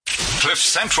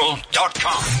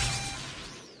CliffCentral.com.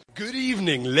 Good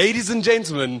evening, ladies and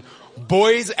gentlemen,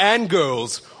 boys and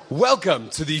girls. Welcome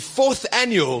to the 4th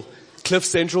annual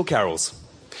CliffCentral Carols.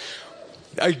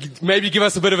 Maybe give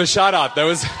us a bit of a shout out. That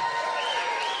was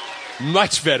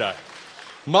much better.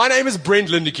 My name is Brent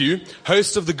Lindeque,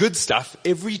 host of The Good Stuff,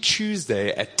 every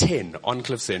Tuesday at 10 on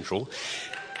Cliff Central.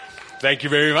 Thank you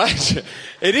very much.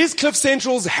 It is Cliff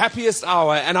Central's happiest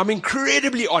hour, and I'm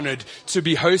incredibly honored to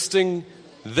be hosting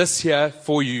this here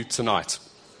for you tonight.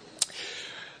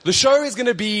 The show is going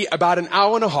to be about an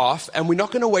hour and a half, and we're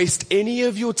not going to waste any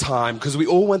of your time because we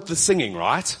all want the singing,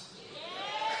 right?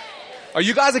 Are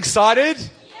you guys excited?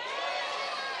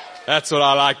 That's what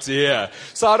I like to hear.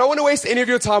 So I don't want to waste any of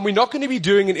your time. We're not going to be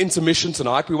doing an intermission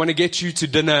tonight. We want to get you to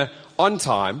dinner on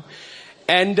time.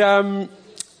 And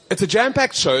it's a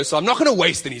jam-packed show, so I'm not going to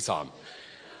waste any time.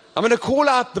 I'm going to call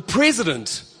out the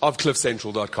president of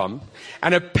CliffCentral.com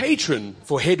and a patron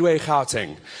for Headway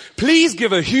Gauteng. Please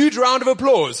give a huge round of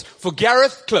applause for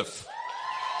Gareth Cliff.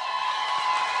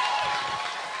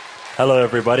 Hello,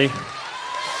 everybody.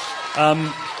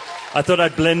 I thought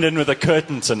I'd blend in with a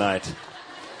curtain tonight.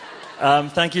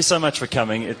 Thank you so much for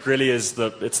coming. It really is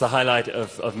it's the highlight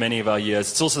of many of our years.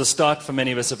 It's also the start for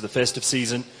many of us of the festive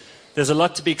season. There's a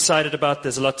lot to be excited about.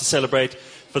 There's a lot to celebrate.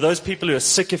 For those people who are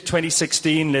sick of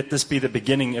 2016, let this be the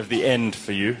beginning of the end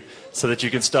for you so that you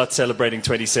can start celebrating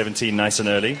 2017 nice and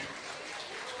early.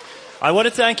 I want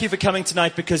to thank you for coming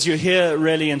tonight because you're here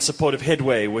really in support of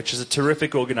Headway, which is a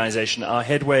terrific organization, our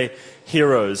Headway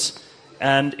heroes.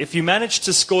 And if you managed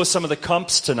to score some of the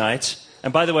comps tonight,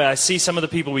 and by the way, I see some of the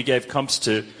people we gave comps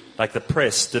to, like the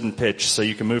press, didn't pitch, so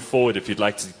you can move forward if you'd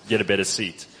like to get a better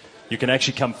seat. You can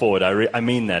actually come forward. I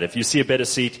mean that. If you see a better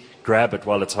seat, grab it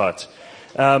while it's hot.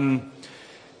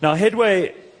 Now,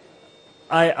 Headway,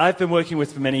 I've been working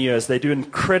with for many years. They do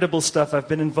incredible stuff. I've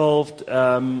been involved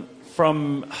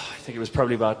from, I think it was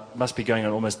probably must be going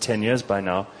on almost 10 years by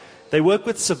now. They work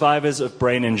with survivors of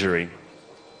brain injury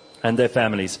and their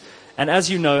families. And as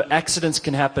you know, accidents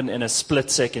can happen in a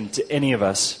split second to any of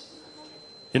us.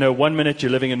 You know, 1 minute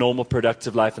you're living a normal,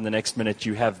 productive life, and the next minute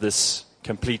you have this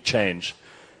complete change.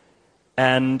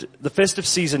 And the festive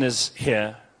season is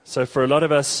here. So for a lot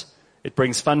of us, it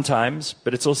brings fun times,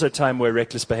 but it's also a time where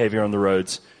reckless behavior on the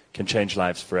roads can change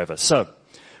lives forever. So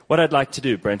what I'd like to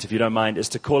do, Brent, if you don't mind, is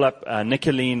to call up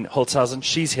Nicoline Holtzhausen.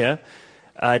 She's here.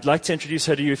 I'd like to introduce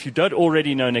her to you if you don't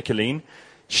already know Nicoline.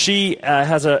 She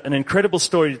has an incredible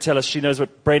story to tell us. She knows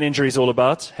what brain injury is all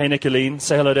about. Hey, Nicoline,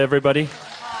 say hello to everybody.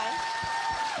 Hi.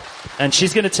 And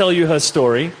she's going to tell you her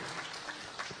story.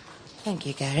 Thank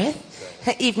you, Gareth.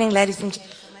 Evening, ladies and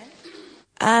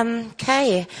gentlemen.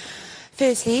 Okay.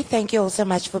 Firstly, thank you all so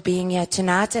much for being here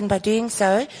tonight, and by doing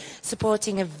so,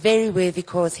 supporting a very worthy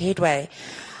cause, Headway.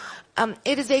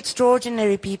 It is the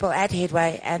extraordinary people at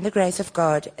Headway and the grace of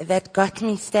God that got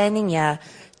me standing here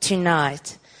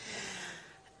tonight.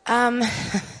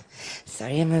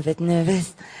 Sorry, I'm a bit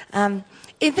nervous. In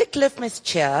the Cliff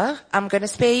cheer, I'm going to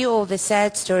spare you all the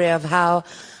sad story of how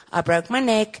I broke my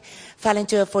neck, fell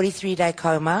into a 43-day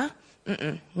coma.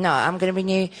 No, I'm going to bring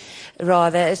you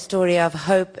rather a story of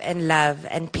hope and love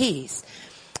and peace.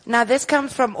 Now, this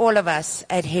comes from all of us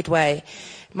at Headway,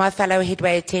 my fellow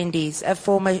Headway attendees, a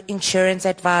former insurance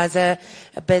advisor,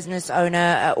 a business owner,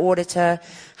 an auditor,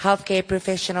 healthcare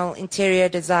professional, interior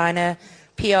designer,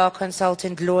 PR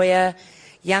consultant, lawyer,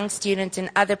 young student,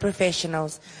 and other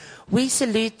professionals. We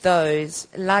salute those,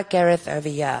 like Gareth over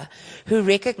here, who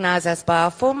recognize us by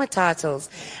our former titles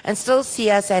and still see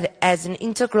us as an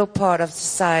integral part of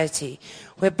society.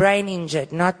 We're brain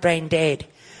injured, not brain dead.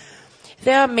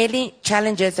 There are many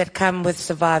challenges that come with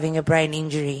surviving a brain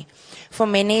injury. For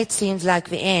many, it seems like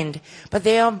the end, but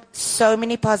there are so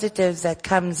many positives that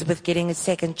comes with getting a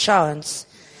second chance.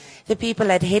 The people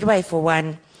at Headway, for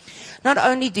one, not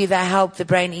only do they help the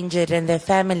brain injured and their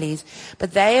families,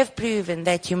 but they have proven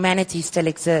that humanity still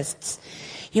exists.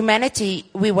 Humanity,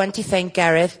 we want to thank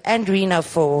Gareth and Rena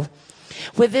for.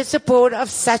 With the support of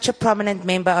such a prominent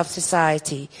member of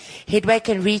society, Headway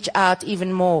can reach out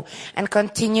even more and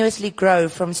continuously grow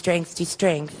from strength to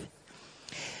strength.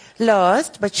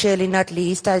 Last, but surely not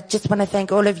least, I just want to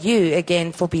thank all of you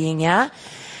again for being here.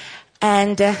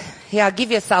 And,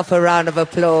 give yourself a round of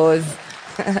applause.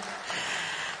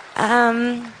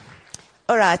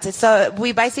 All right, so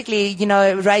we basically,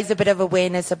 raise a bit of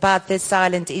awareness about this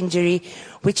silent injury,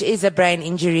 which is a brain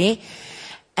injury.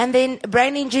 And then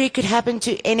brain injury could happen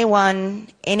to anyone,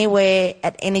 anywhere,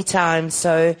 at any time.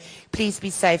 So please be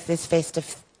safe this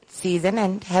festive season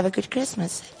and have a good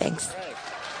Christmas. Thanks.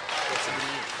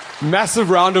 Massive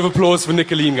round of applause for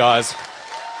Nicoline, guys.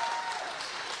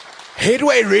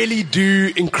 Headway really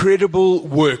do incredible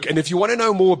work, and if you want to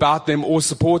know more about them or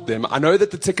support them, I know that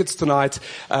the tickets tonight,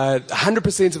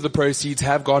 100% of the proceeds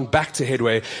have gone back to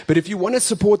Headway, but if you want to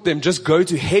support them, just go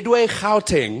to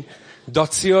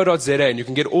headwaygauteng.co.za and you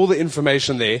can get all the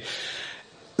information there.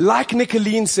 Like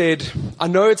Nicolene said, I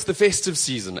know it's the festive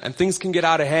season and things can get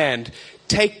out of hand.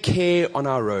 Take care on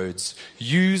our roads.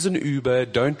 Use an Uber.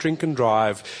 Don't drink and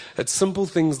drive. It's simple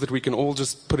things that we can all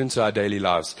just put into our daily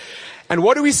lives. And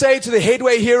what do we say to the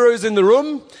Headway heroes in the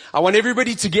room? I want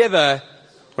everybody together,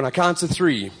 when I count to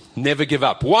 3, never give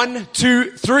up. 1,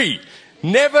 2, 3.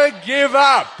 Never give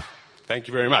up. Thank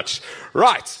you very much.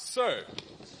 Right, so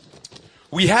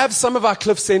we have some of our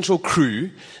CliffCentral crew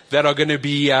that are going to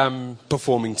be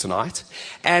performing tonight.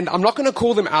 And I'm not going to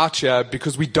call them out here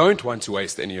because we don't want to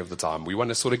waste any of the time. We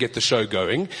want to sort of get the show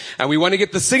going. And we want to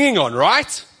get the singing on,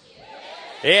 right?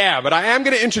 Yeah, but I am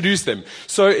going to introduce them.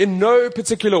 So in no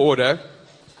particular order,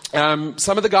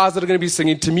 some of the guys that are going to be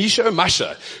singing, Tumisho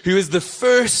Masha, who is the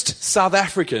first South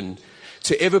African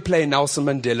to ever play Nelson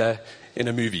Mandela in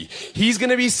a movie. He's going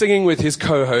to be singing with his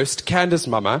co-host, Candice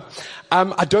Mama.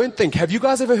 Have you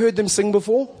guys ever heard them sing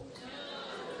before?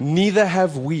 Neither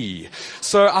have we.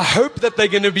 So I hope that they're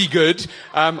going to be good.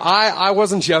 I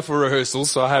wasn't here for rehearsal,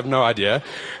 so I have no idea.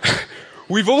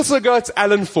 We've also got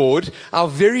Alan Ford, our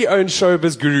very own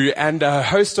showbiz guru and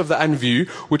host of The Unview,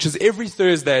 which is every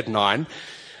Thursday at 9.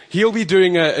 He'll be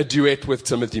doing a duet with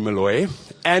Timothy Moloi.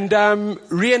 And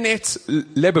Rianette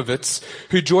Leibowitz,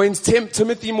 who joins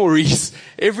Timothy Maurice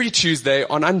every Tuesday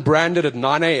on Unbranded at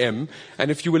 9 a.m. And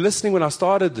if you were listening when I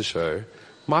started the show,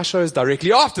 my show is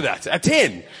directly after that, at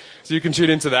 10. So you can tune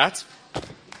into that.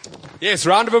 Yes,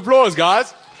 round of applause,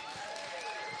 guys.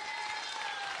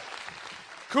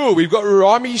 Cool. We've got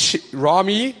Rami,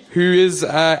 who is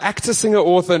actor, singer,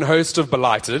 author, and host of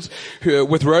Belighted,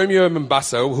 with Romeo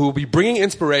Mombasa, who will be bringing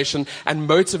inspiration and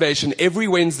motivation every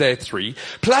Wednesday at 3.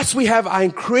 Plus, we have our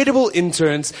incredible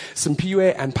interns,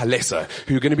 Simphiwe and Palesa,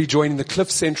 who are going to be joining the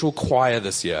CliffCentral Choir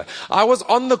this year. I was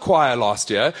on the choir last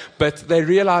year, but they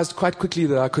realized quite quickly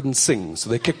that I couldn't sing, so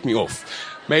they kicked me off.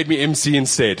 Made me MC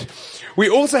instead. We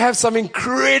also have some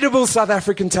incredible South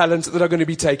African talent that are going to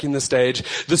be taking the stage.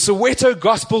 The Soweto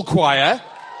Gospel Choir.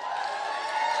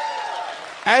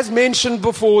 As mentioned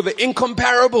before, the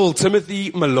incomparable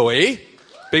Timothy Moloi.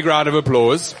 Big round of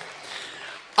applause.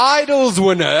 Idols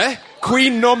winner,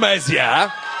 Queen Noma is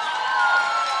here.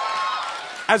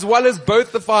 As well as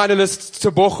both the finalists,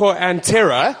 Tebogo and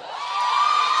Terra.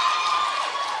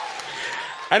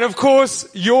 And of course,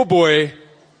 your boy,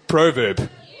 ProVerb.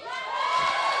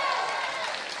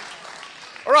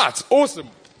 All right, awesome.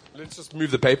 Let's just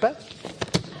move the paper.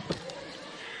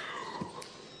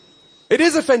 It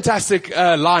is a fantastic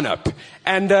lineup.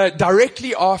 And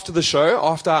directly after the show,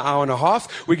 after our hour and a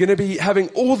half, we're going to be having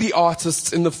all the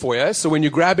artists in the foyer. So when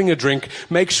you're grabbing a drink,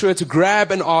 make sure to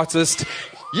grab an artist.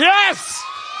 Yes!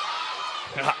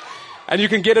 And you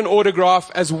can get an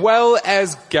autograph, as well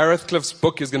as Gareth Cliff's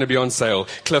book is going to be on sale.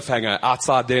 Cliffhanger,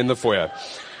 outside there in the foyer.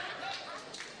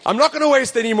 I'm not going to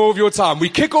waste any more of your time. We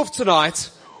kick off tonight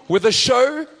with a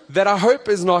show that I hope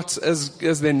is not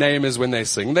as their name is when they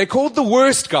sing. They're called The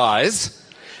Worst Guys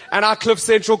and our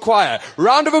CliffCentral Choir.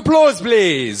 Round of applause,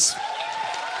 please.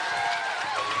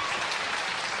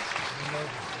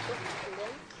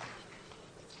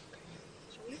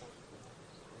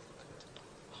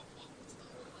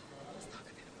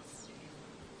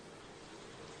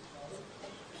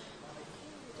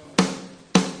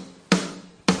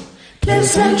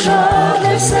 CliffCentral,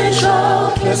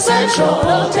 CliffCentral, CliffCentral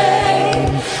all day.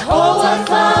 Oh, what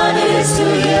fun it is to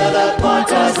hear the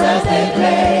podcast as they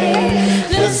play.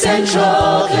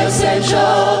 CliffCentral,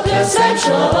 CliffCentral,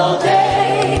 CliffCentral all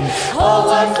day. Oh,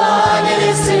 what fun it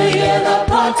is to hear the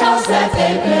podcast as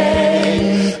they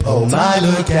play. Oh my,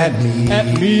 look at me.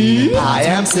 I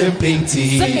am sipping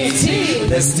tea.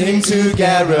 Listening to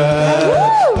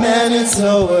Gareth. Man, it's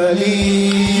so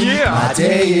early. My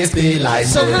day is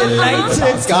delighted.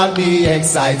 It's got me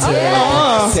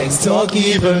excited. Sex talk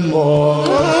even more.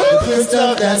 Good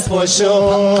stuff, that's for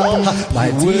sure.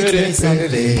 My word is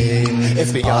something.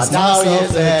 It's because now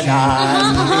is the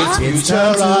time. It's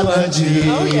future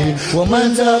RPG.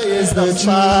 Woman love is the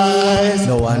prize.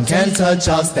 No one can touch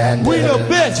our standard. We're the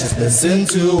best. Just person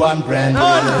to one Brandon.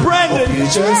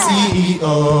 Future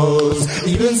CEOs,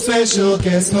 even special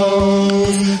guest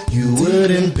hosts. You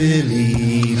wouldn't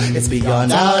believe it's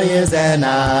beyond our ears and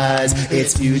eyes.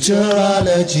 It's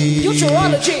futurology.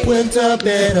 With a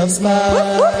bit of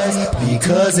spice.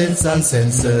 Because it's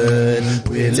uncensored,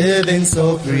 we're living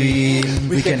so free.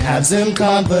 We can have some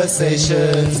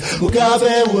conversations.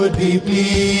 Mugabe would be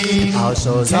pleased. Our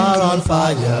shows are on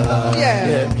fire.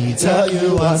 Let me tell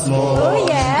you once more.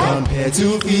 Compared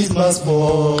to Feast Must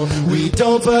Fall, we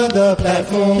don't burn the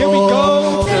platform. Here we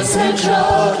go.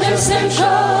 CliffCentral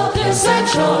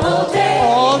all day.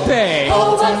 All day.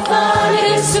 Oh, what fun it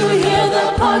is to hear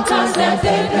the podcast that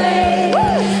they play.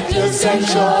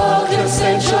 CliffCentral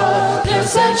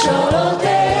all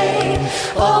day.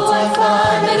 Oh, what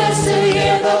fun it is to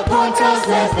hear the podcast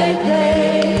that they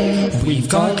play. We've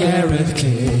got Gareth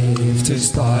Cliff to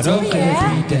start off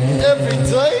every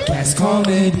day. Cast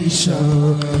comedy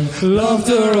show,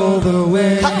 laughter all the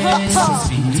way.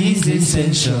 Speed is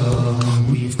essential.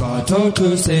 We've got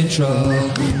CliffCentral.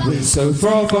 We're so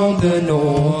far from the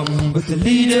norm with the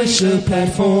leadership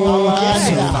platform.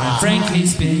 So frankly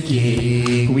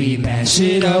speaking, we mash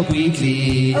it up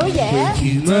weekly with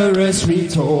humorous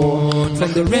retort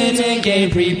from the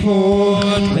Renegade Report.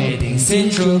 Wedding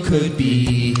Central could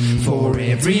be for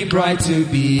every bride to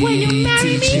be,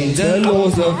 teaching the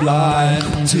laws of life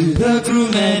to the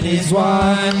groom and his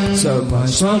wife. So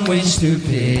much on which to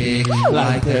pick,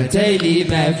 like the Daily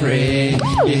Maverick.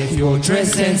 If your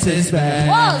dress sense is bad,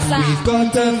 we've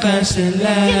got the fashion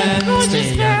lab.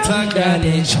 Stay unplugged and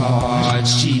in charge.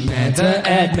 Cheap and the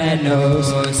ad man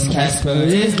knows Casper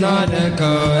is not a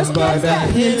ghost, but a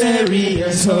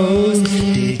hilarious host.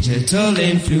 Digital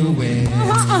influence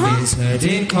is heard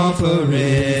in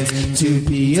conference to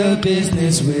be a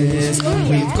business whiz.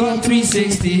 We've got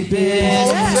 360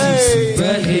 bits.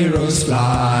 Superheroes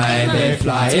fly, they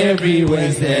fly every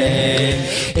Wednesday.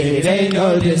 It ain't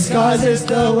no disguise, it's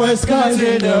the worst guys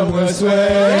in the worst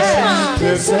way.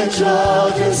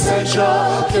 CliffCentral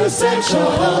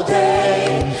all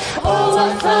day. Oh,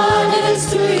 what fun it is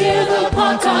to hear the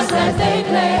podcast that they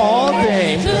play. All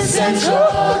day.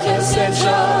 CliffCentral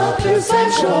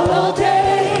all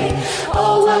day.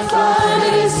 Oh, what fun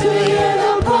it is to hear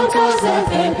the podcast that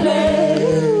they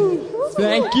play.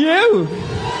 Thank you.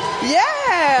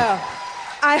 Yeah.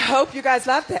 I hope you guys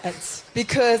love that,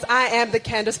 because I am the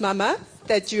Candice Mama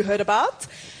that you heard about.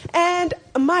 And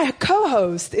my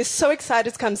co-host is so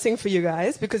excited to come sing for you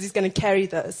guys because he's going to carry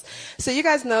this. So you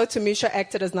guys know Tumisho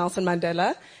acted as Nelson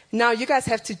Mandela. Now you guys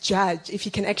have to judge if he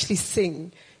can actually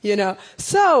sing, you know.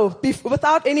 So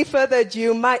without any further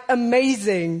ado, my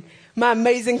amazing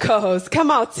co-host.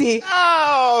 Come out, T.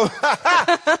 Oh,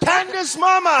 Candice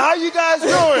Mama, how you guys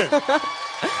doing?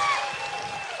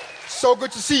 So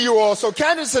good to see you all. So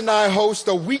Candice and I host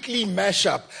a weekly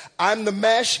mashup. I'm the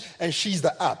mash and she's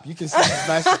the up. You can see she's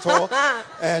nice and tall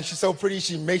and she's so pretty.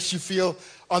 She makes you feel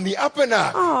on the up and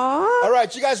up. Aww. All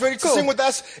right, you guys ready to sing with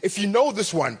us? If you know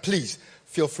this one, please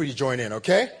feel free to join in,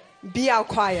 okay? Be our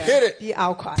choir. Hit it. Be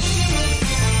our choir.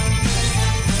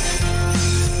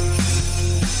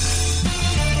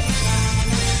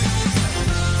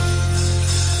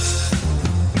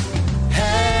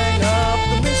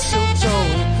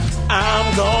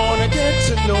 I'm gonna get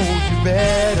to know you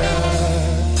better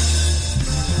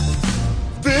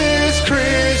this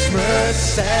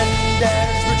Christmas, and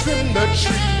as we trim the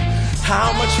tree,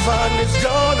 how much fun it's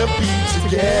gonna be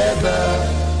together.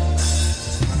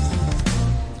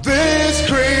 This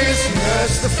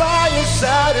Christmas, the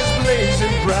fireside is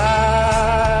blazing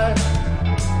bright.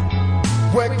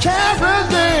 We're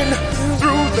caroling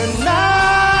through the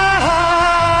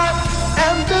night,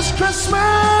 and this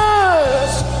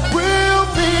Christmas will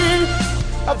be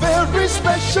a very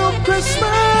special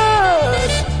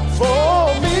Christmas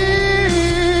for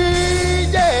me,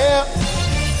 yeah.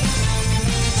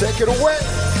 Take it away.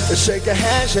 Shake a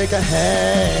hand, shake a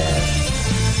hand.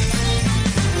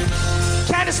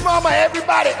 Candice Mama,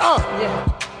 everybody, Yeah.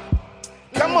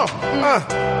 come on,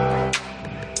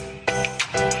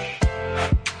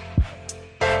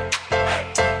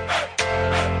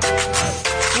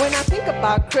 When I think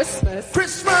about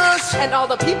Christmas and all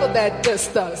the people that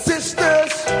dissed us,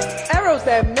 sisters, arrows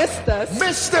that missed us,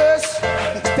 misters,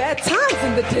 bad times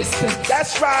in the distance.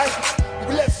 that's right.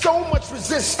 We let so much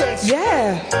resistance.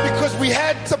 Yeah. Because we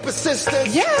had some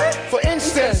persistence. Yeah. For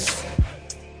instance,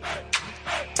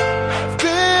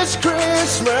 this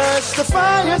Christmas, the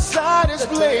fireside is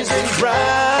blazing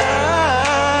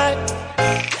bright.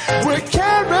 We're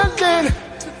caroling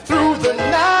through the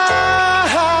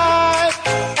night.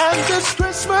 And this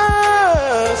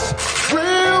Christmas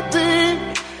will be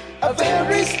a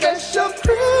very very special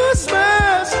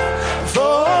Christmas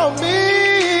for me.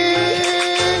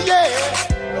 Yeah.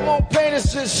 Come on, paint,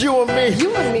 it's just you and me.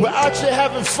 You and me. We're out here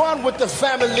having fun with the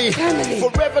family.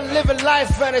 Forever living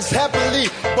life and it's happily.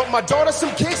 But my daughter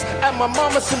some kicks and my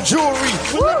mama some jewelry.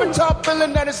 We live in top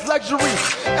billing and it's luxury.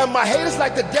 And my haters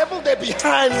like the devil, they're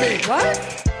behind me. What?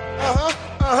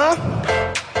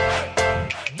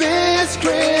 This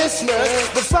Christmas,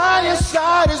 the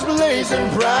fireside is blazing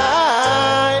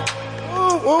bright.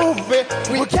 Ooh,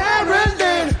 we're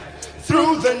caroling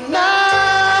through the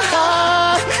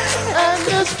night. And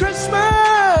this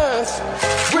Christmas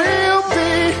will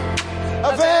be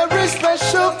a very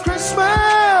special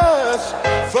Christmas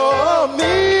for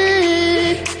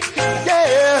me.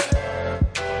 Yeah.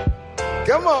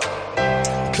 Come on.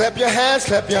 Clap your hands,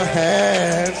 clap your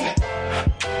hands.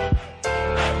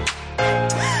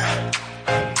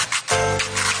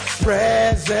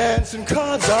 Presents and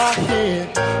cards are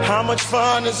here. How much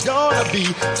fun it's gonna be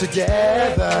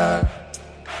together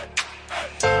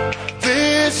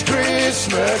this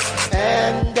Christmas.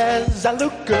 And as I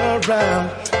look around,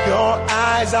 your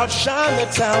eyes outshine the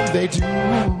town, they do.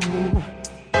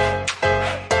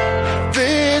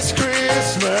 This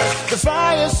Christmas, the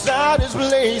fireside is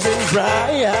blazing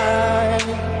bright.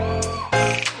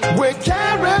 We're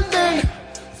caroling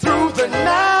through the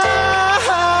night.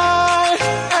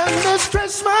 And this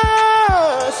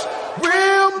Christmas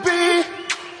will be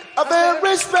a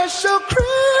very special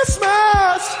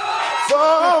Christmas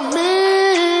for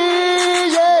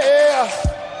me. Yeah.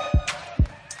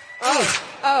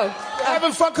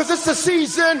 Having fun because it's the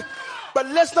season. But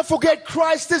let's not forget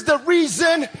Christ is the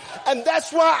reason. And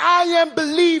that's why I am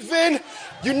believing.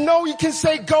 You know you can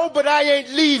say go, but I ain't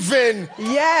leaving.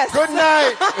 Yes. Good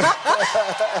night.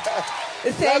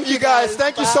 Love you guys.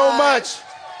 Thank you so much.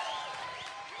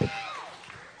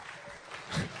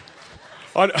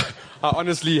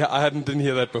 Honestly, I didn't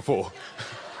hear that before.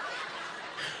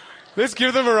 Let's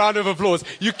give them a round of applause.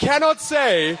 You cannot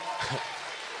say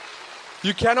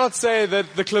that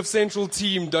the Cliff Central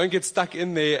team don't get stuck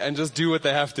in there and just do what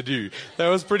they have to do. That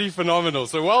was pretty phenomenal.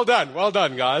 So well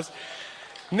done, guys.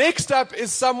 Next up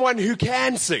is someone who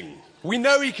can sing. We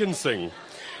know he can sing.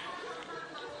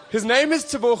 His name is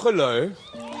Tebogo,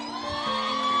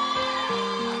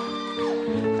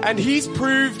 and he's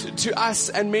proved to us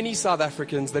and many South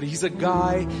Africans that he's a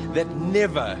guy that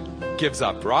never gives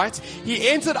up, right? He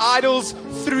entered Idols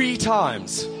 3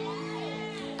 times.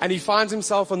 And he finds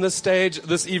himself on this stage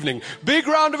this evening. Big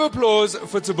round of applause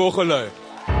for Tebogo.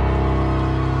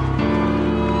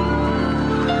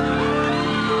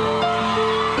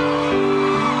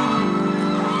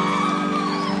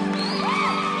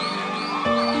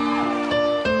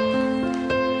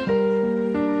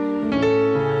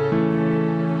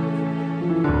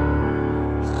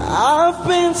 I've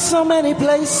been so many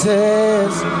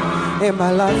places in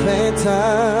my life and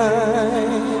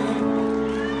time.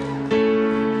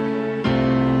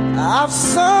 I've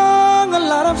sung a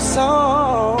lot of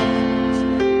songs,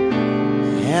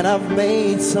 and I've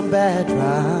made some bad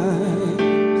rhymes.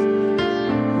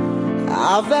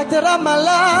 I've acted out my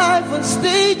life on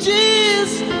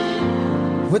stages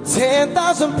with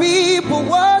 10,000 people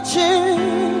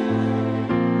watching.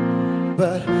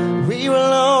 But we're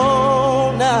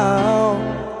alone now,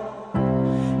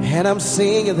 and I'm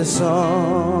singing the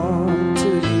song to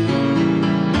you.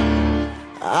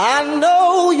 I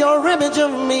know your image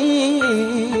of me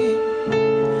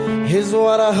is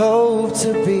what I hope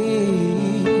to be.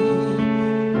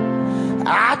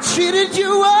 I treated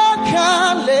you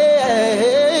unkindly,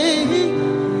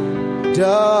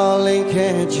 darling,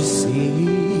 can't you see?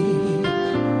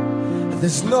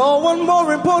 There's no one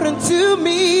more important to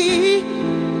me.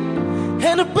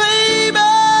 And baby,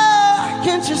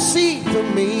 can't you see for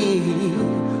me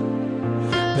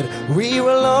that we're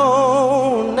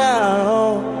alone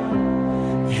now,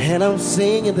 and I'm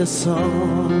singing the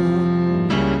song.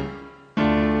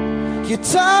 You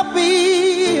taught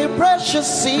me precious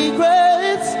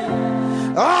secrets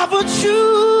of a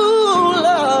true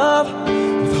love,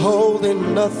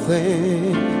 withholding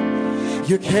nothing.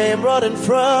 You came right in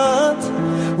front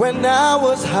when I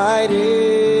was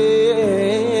hiding.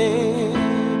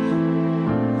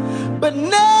 But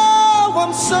now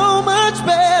I'm so much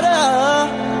better.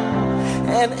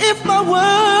 And if my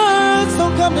words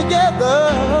don't come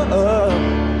together,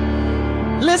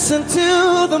 listen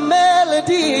to the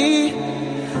melody,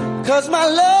 'cause my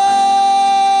love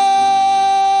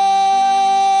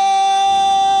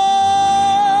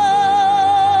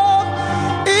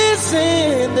is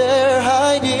in there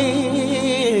hiding.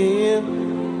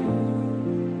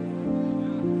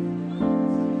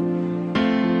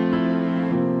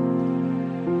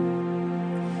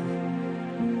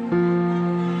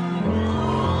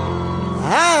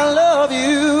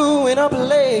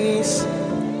 place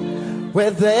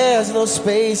where there's no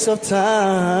space of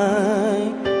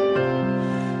time.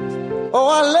 Oh,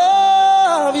 I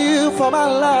love you for my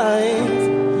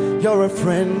life. You're a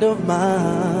friend of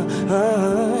mine.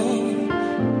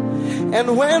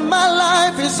 And when my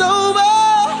life is over,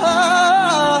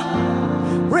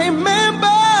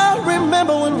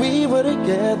 remember when we were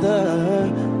together.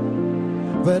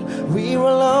 But we were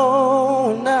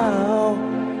alone now,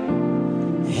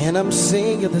 and I'm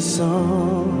singing the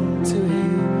song to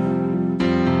you.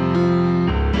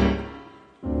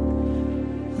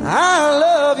 I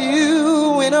love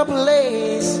you in a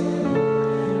place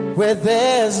where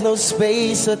there's no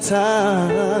space or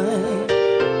time.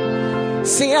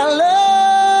 See, I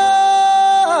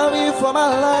love you for my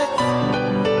life.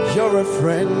 You're a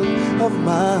friend of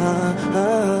mine.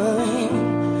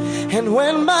 And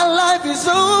when my life is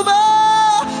over,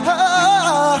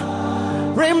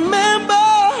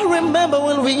 remember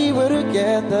when we were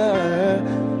together.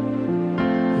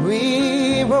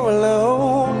 We were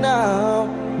alone now,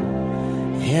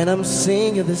 and I'm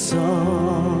singing this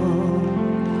song.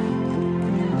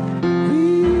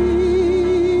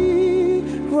 We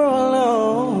were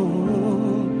alone,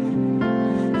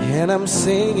 and I'm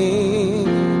singing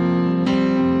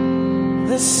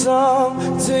this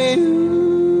song to you.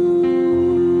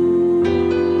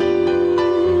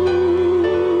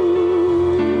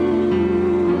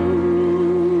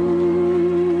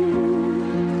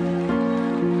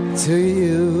 To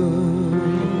you.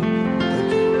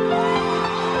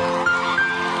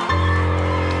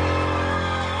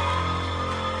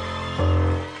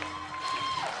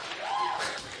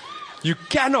 You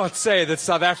cannot say that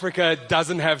South Africa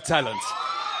doesn't have talent.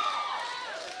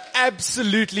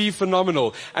 Absolutely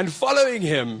phenomenal. And following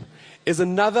him is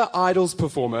another Idols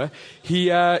performer.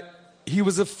 He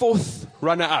was a 4th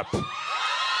runner-up.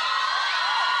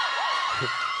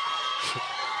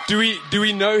 Do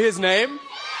we know his name?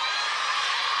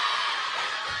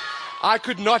 I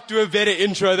could not do a better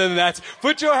intro than that.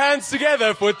 Put your hands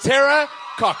together for Terra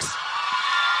Cox.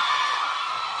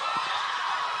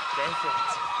 Go for it.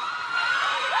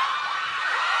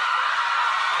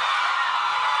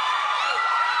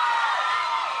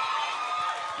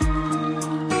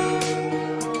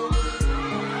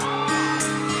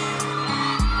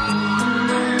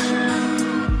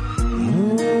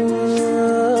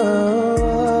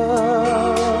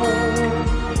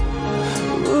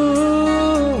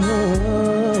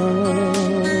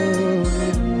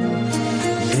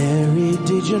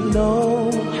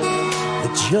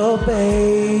 Your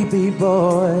baby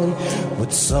boy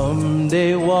would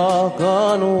someday walk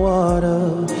on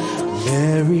water.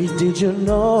 Mary, did you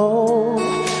know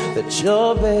that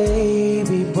your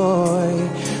baby boy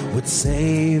would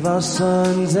save our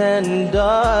sons and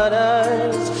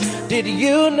daughters? Did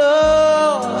you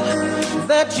know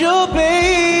that your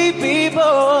baby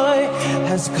boy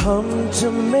has come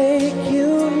to make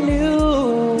you new?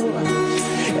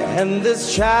 And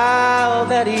this child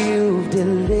that you've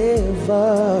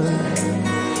delivered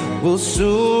will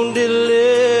soon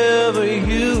deliver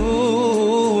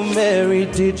you. Mary,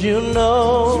 did you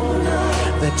know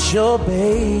that your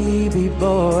baby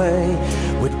boy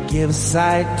would give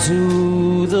sight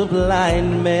to the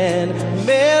blind man?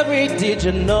 Mary, did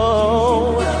you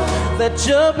know that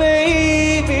your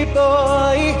baby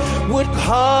boy would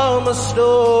calm a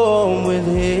storm with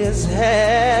his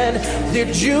hand?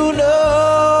 Did you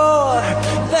know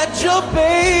that your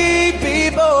baby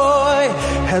boy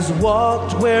has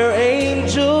walked where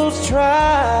angels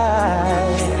try?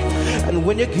 And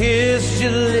when you kissed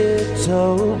your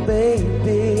little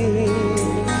baby,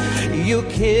 you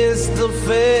kissed the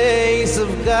face of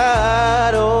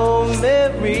God. Oh,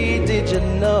 Mary, did you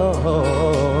know?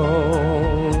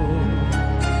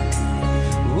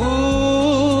 Ooh,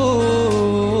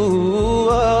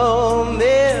 oh,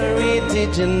 Mary,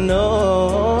 did you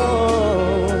know?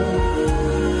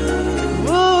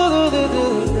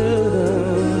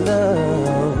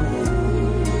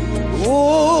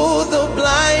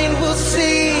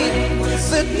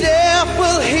 The deaf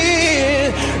will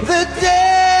hear, the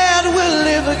dead will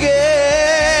live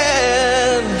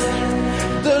again,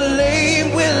 the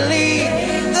lame will leap,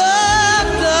 the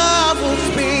dumb will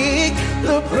speak,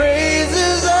 the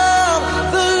praises of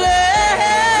the Lamb.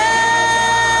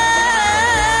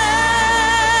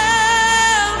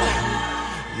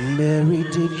 Mary,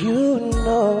 did you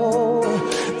know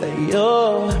that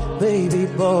your baby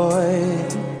boy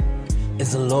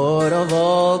is the Lord of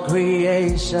all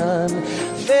creation?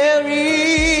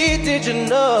 Mary, did you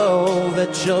know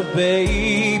that your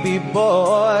baby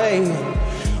boy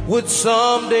would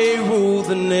someday rule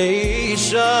the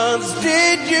nations?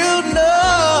 Did you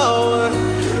know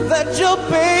that your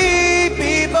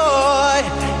baby boy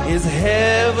is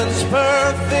heaven's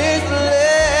perfect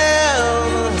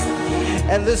lamb,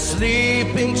 and the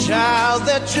sleeping child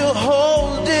that you're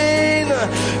holding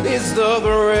is the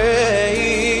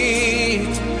great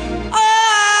I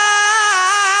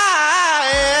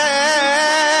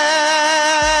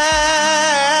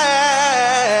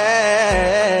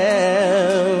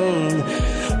am.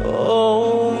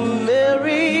 Oh,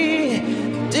 Mary,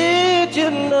 did you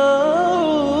know?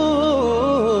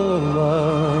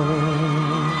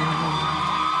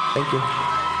 Thank you.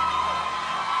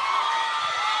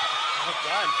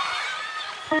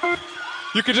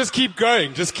 You could just keep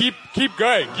going. Just keep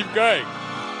going. Keep going.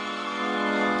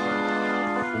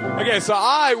 Okay, so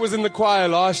I was in the choir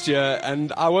last year,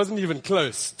 and I wasn't even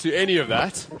close to any of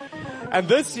that. And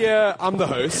this year, I'm the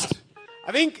host.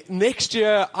 I think next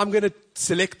year, I'm going to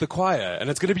select the choir, and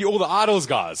it's going to be all the Idols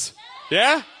guys.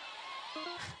 Yeah?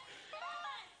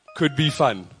 Could be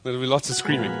fun. There'll be lots of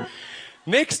screaming.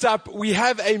 Next up, we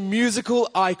have a musical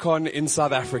icon in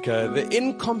South Africa, the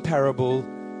incomparable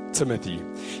Timothy.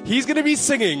 He's going to be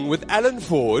singing with Alan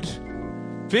Ford.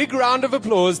 Big round of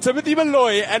applause, Timothy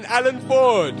Moloi and Alan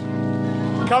Ford.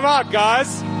 Come out,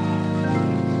 guys.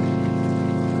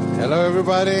 Hello,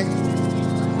 everybody.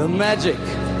 The magic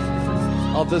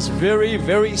of this very,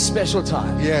 very special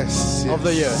time Yes. of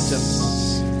the year,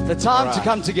 Tim. The time to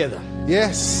come together.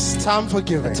 Yes. Time for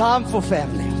giving. A time for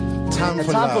family. Time A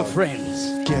for time love. for friends.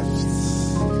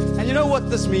 Gifts. And you know what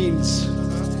this means?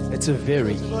 It's a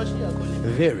very,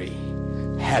 very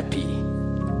happy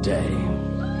day.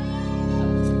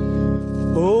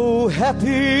 Oh,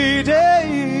 happy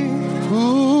day.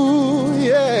 Ooh,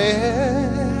 yeah.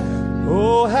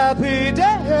 Oh, happy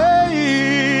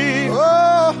day.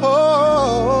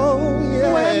 Oh,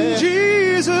 yeah. When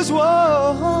Jesus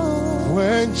was.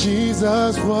 When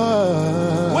Jesus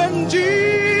was. When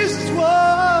Jesus was.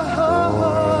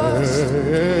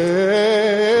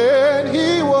 When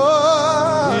he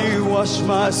was. He washed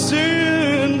my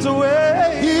sins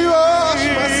away. He washed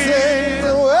my sins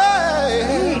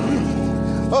away.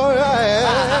 Oh,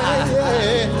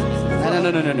 yeah.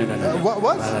 No.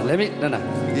 What? Let me. No.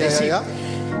 Yeah.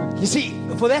 You see,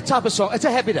 for that type of song, it's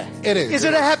a happy day. It is. Is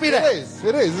it a happy day?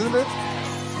 It is, isn't it?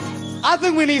 I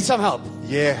think we need some help.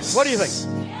 Yes. What do you think?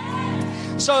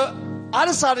 So, I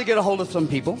decided to get a hold of some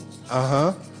people.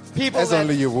 People As that,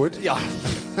 only you would. Yeah.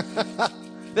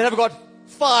 That have got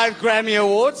 5 Grammy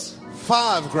Awards,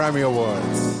 5 Grammy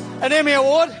Awards. an Emmy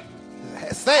Award,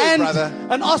 Say, and brother.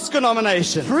 an Oscar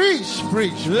nomination. Preach.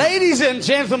 Ladies and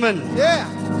gentlemen, Yeah.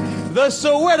 the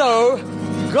Soweto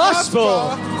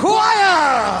Gospel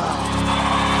Choir.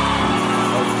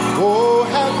 Oh,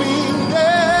 happy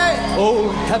day. Oh,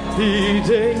 happy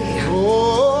day.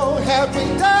 Oh, happy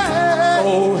day.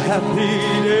 Oh, happy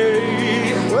day.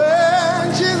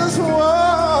 When Jesus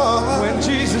was. When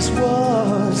Jesus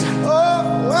was.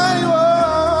 Oh, when he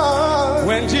was.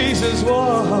 When Jesus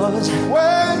was.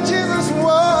 When Jesus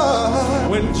was.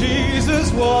 When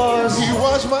Jesus was. He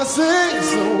washed my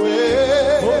sins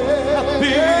away. Oh, happy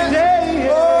day.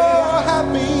 Oh,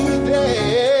 happy day.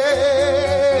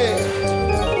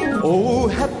 Oh,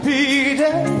 happy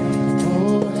day.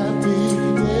 Oh, happy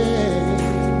day.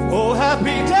 Oh,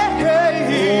 happy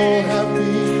day. Oh,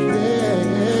 happy day.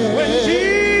 When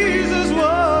Jesus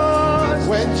was.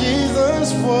 When Jesus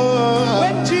was.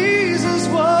 When Jesus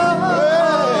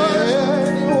was.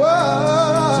 When he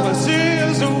was. My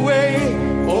sins away.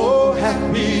 Oh,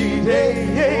 happy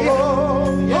day. Oh,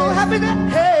 yeah. Oh, happy day.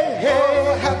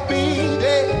 Oh, happy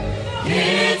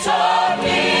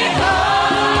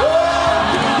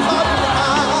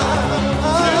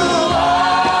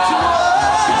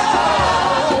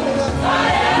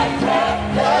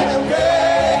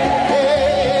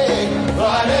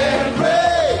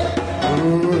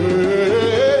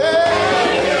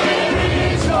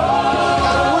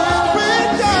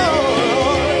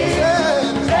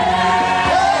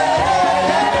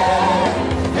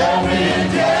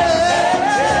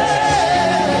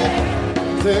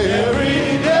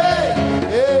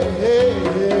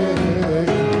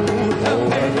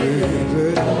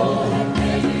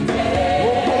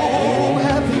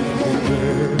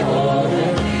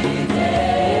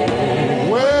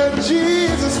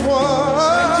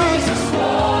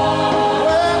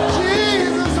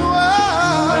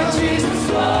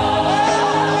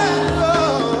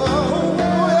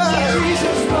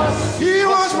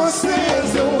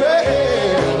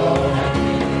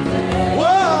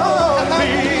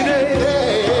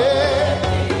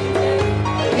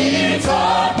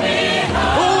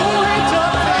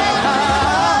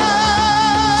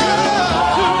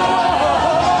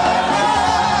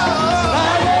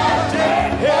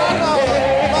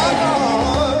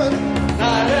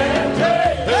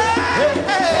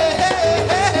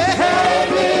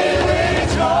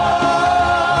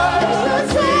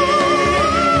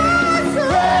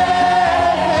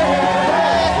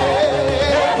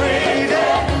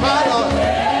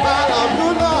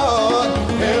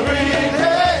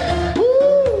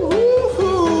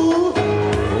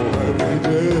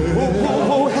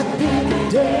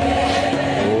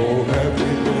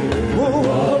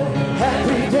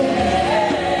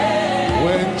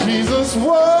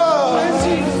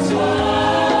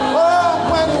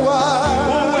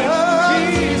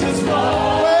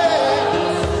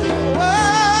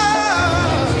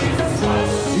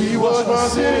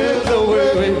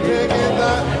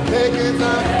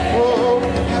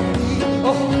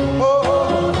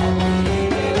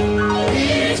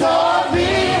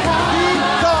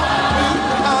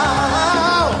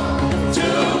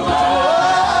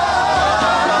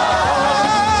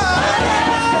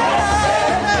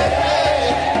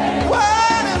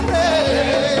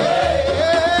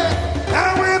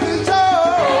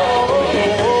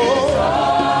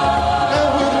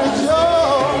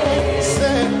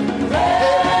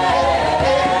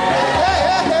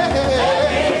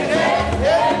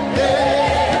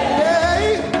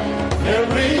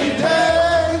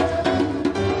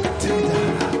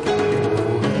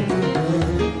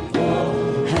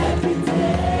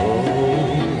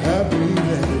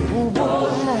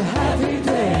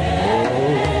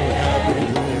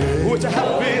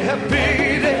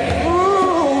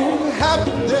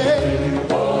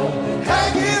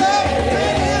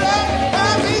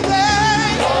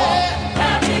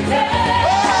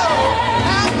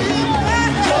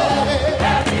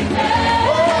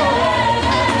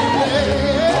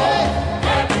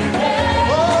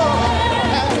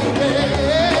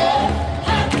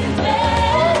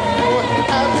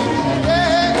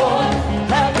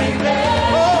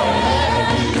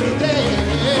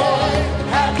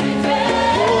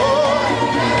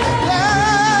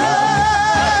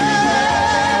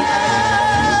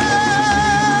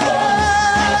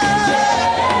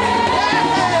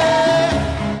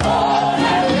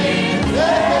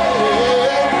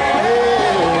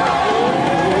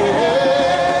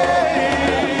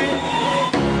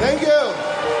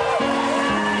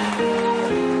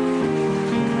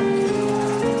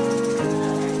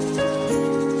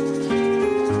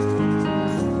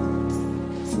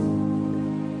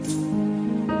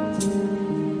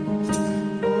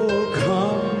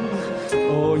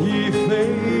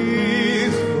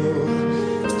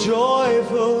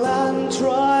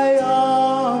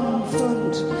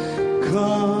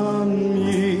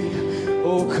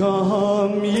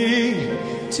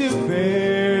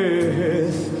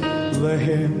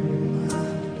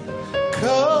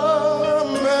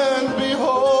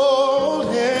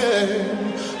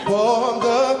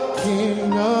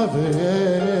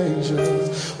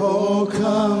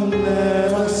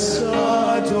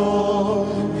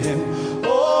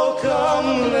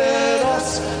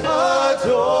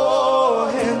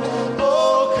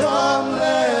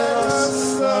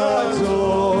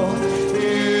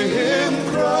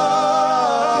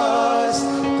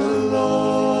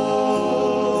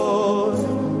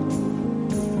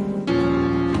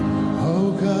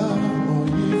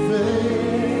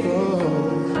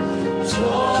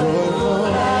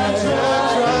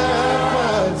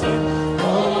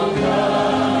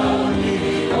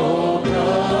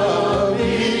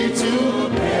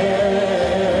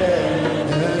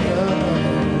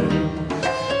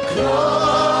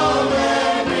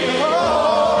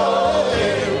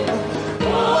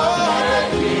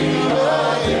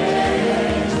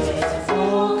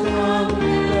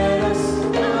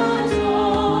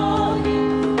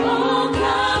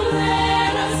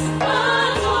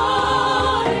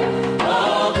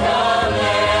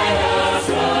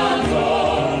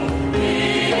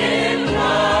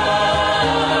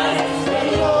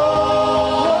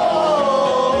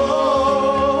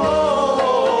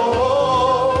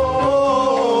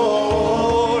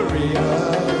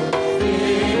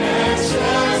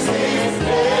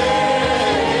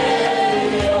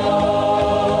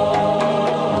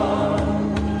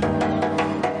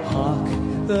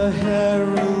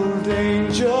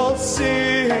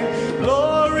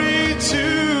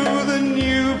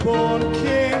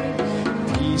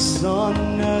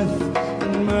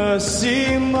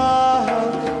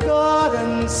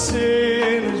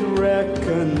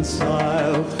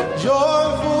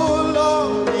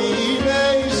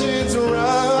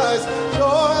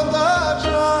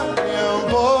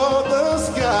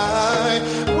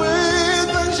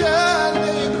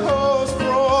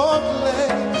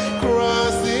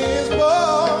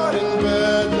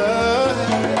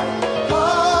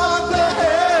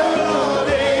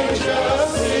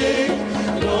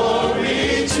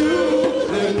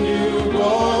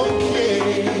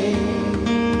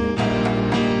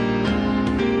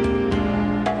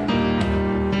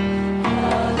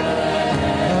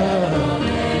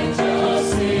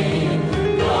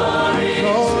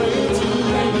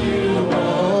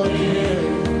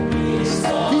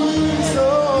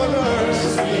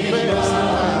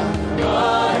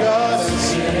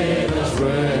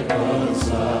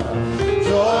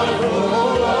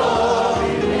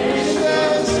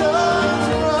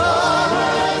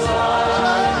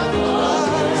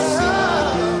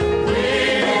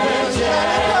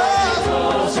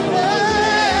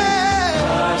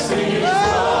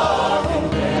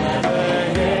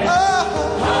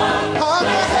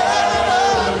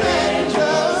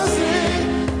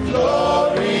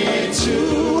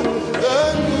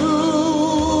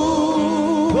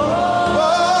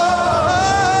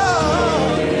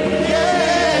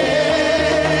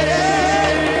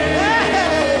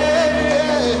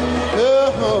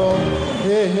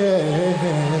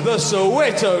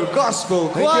Soweto Gospel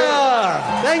Choir.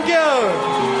 Thank you.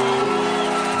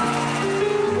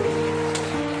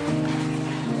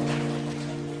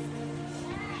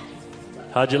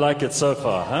 How'd you like it so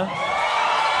far, huh?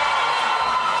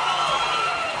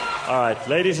 All right,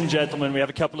 ladies and gentlemen, we have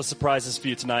a couple of surprises for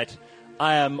you tonight.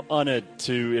 I am honored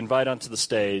to invite onto the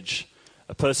stage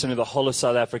a person who the whole of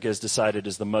South Africa has decided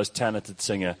is the most talented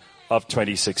singer of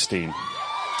 2016.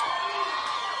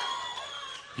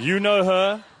 You know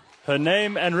her. Her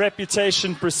name and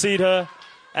reputation precede her.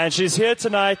 And she's here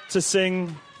tonight to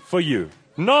sing for you.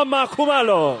 Noma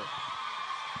Khumalo.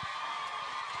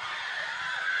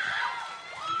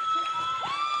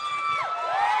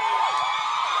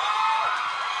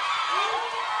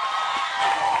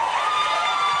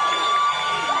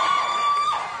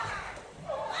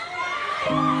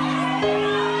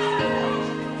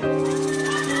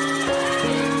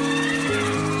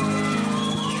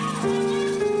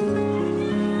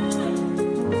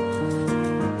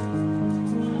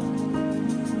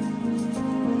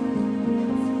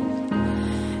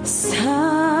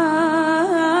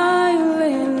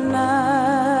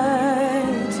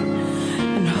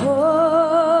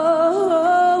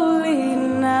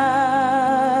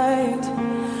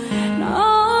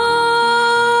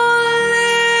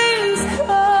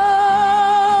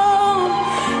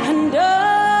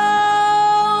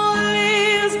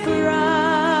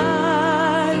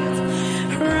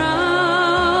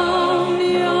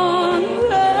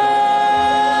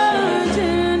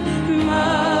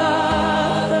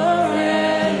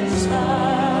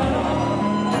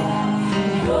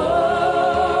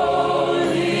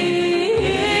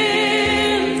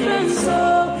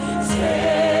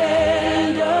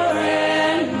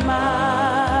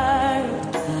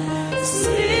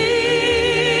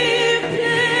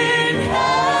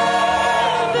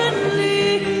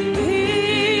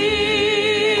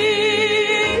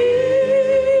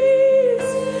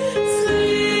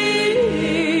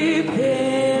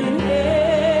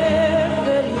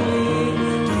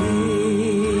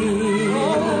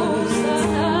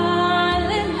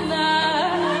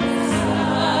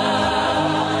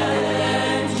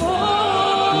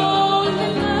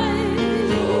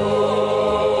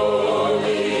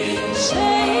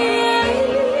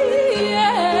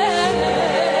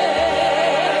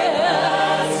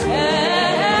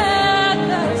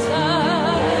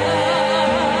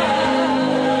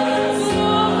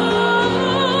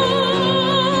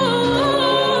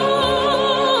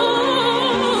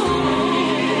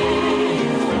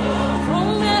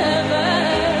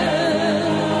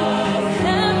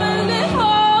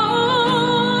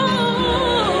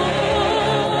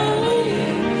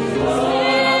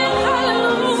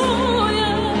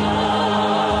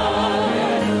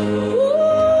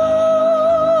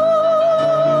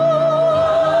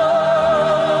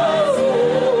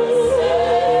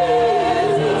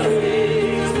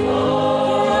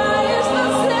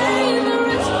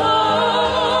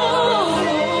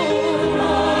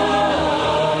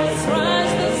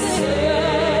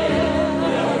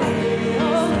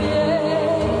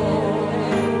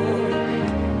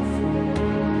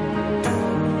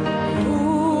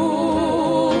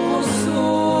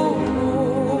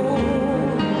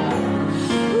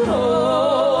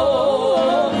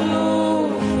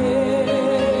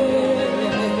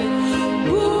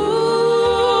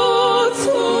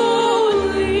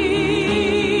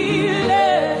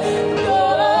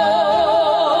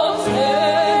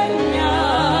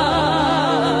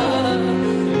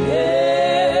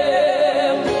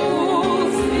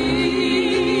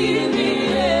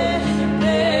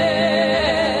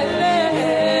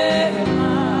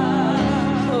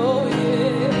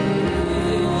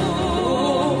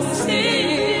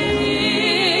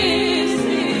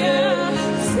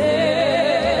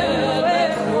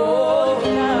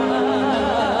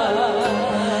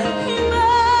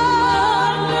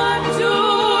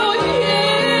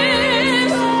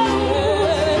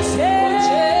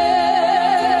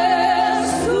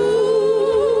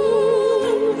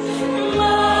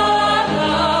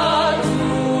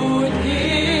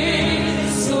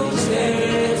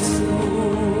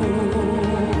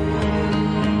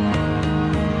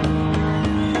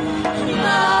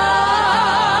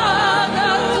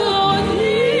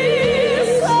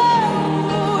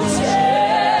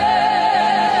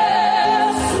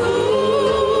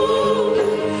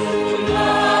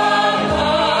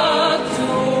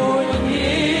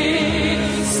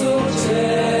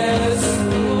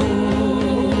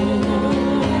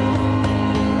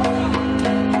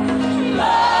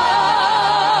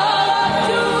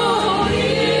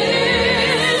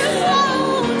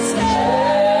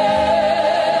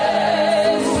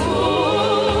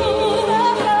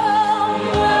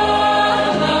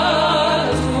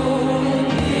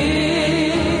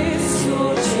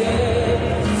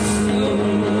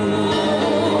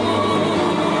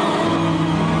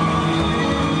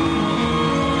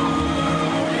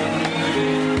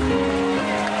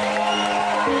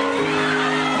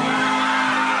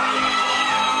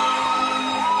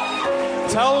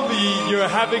 Tell me you're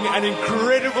having an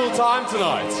incredible time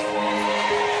tonight.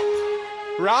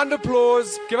 round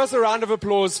applause. Give us a round of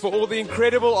applause for all the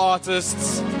incredible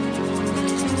artists.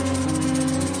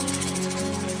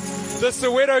 The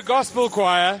Soweto Gospel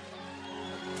Choir.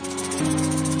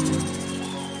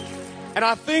 And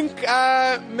I think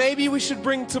maybe we should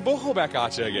bring Tebogo back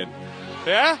out here again.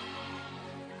 Yeah?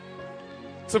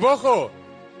 Tebogo,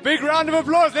 big round of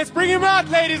applause. Let's bring him out,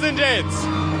 ladies and gents.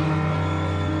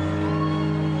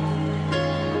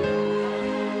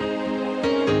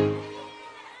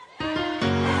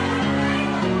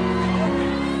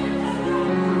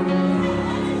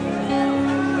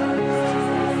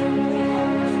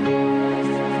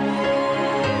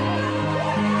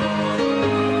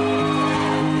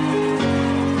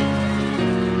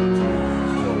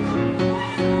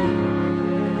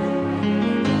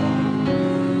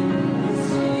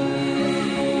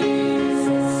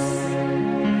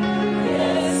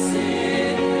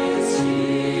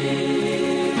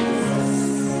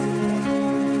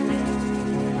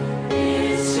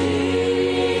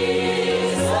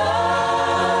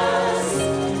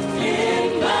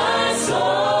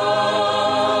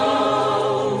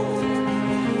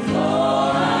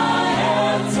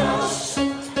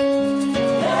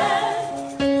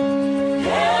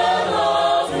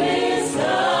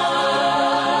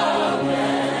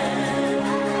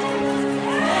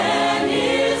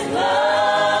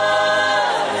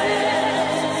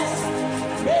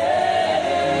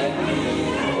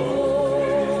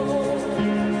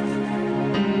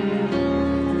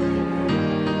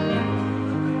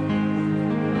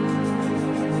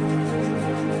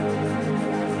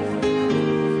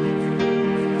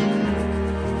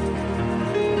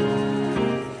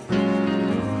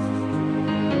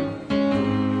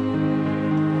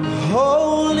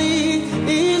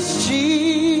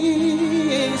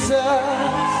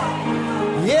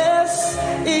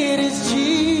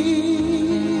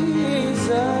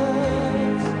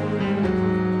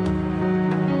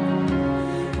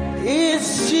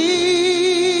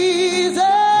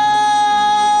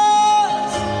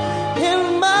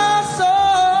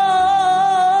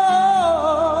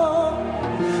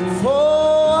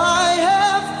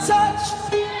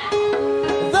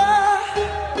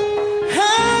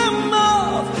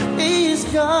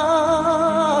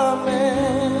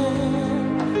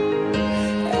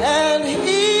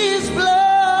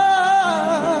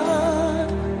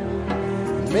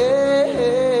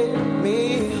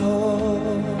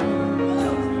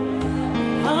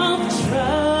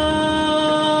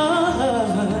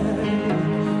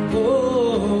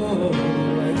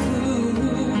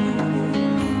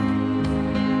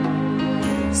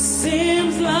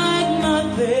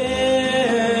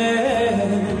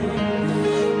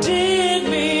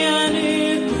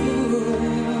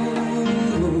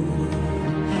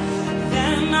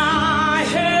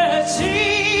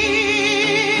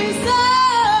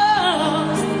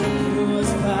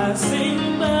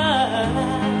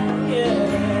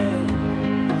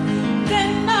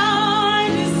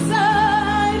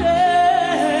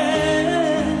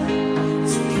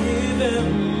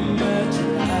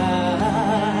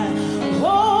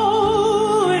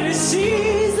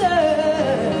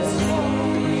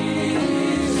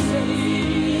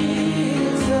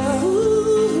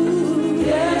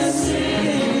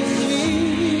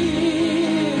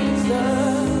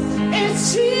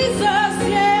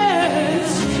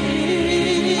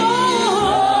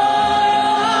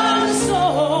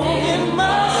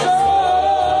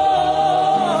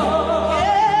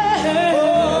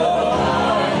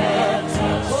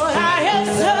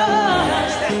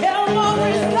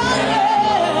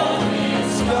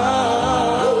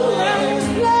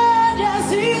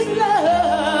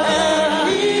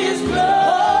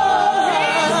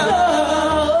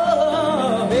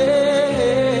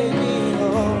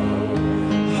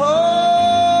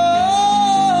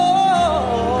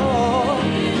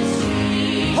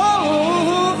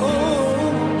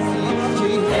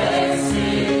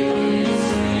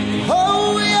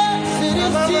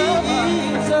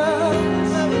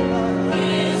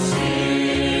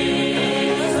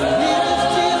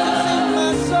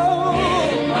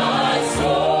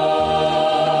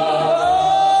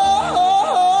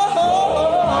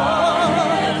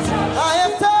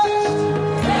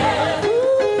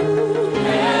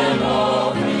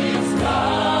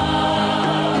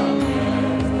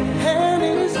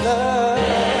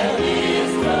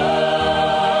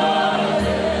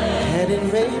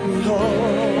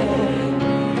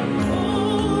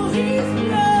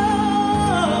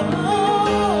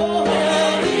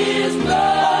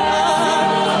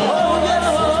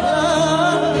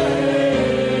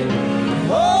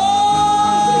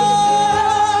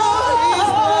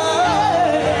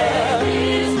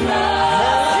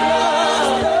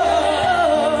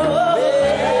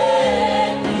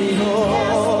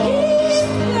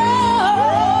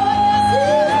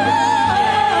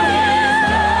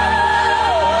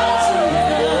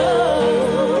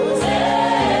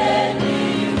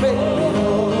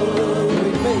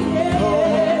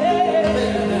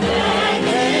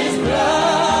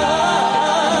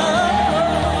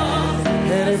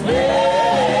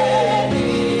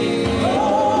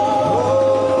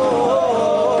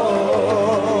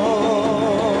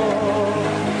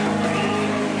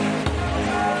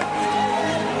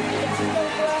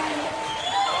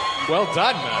 Well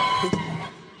done, man.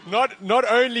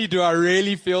 Not only do I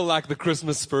really feel like the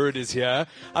Christmas spirit is here,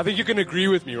 I think you can agree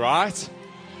with me, right?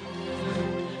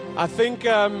 I think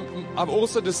I've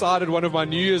also decided one of my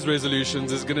New Year's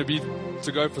resolutions is going to be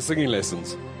to go for singing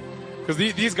lessons. Because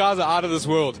these guys are out of this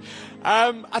world.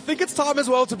 I think it's time as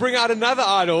well to bring out another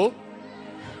idol.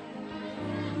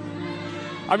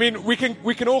 I mean, we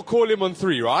can all call him on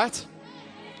 3, right?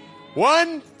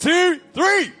 1, 2,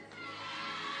 3!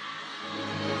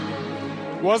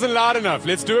 Wasn't loud enough.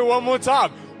 Let's do it one more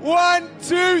time. 1,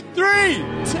 2, 3!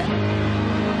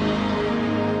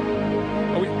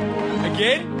 Are we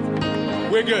again?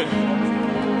 We're good.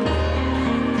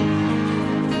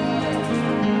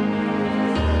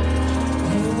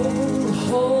 Oh,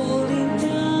 holy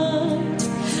night,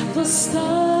 the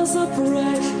stars are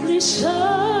brightly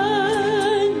shining.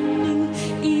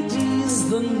 It is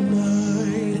the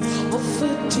night of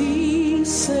a dear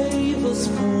Savior's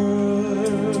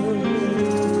birth.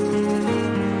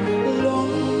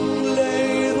 Long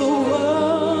lay the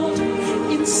world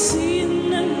in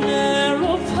sin and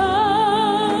error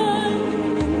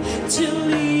pining, till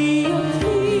He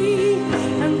appeared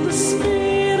and the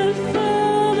Spirit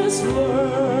filled His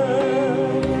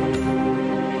world.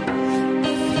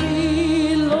 If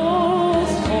He Lord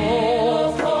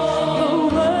forth, the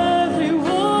worthy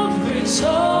world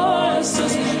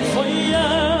rejoices, for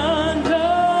yonder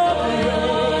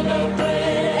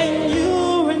and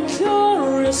you in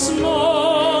glorious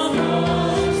morn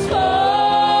fall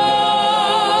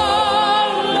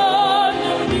on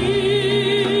your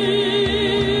knees.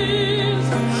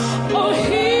 Oh,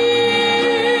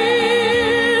 hear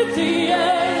the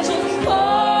angel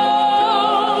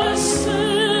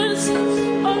voices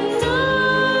on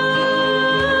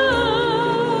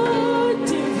night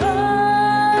divine,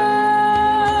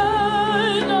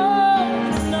 oh,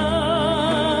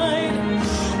 night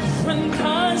when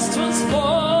Christ was born,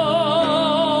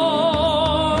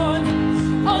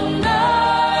 on night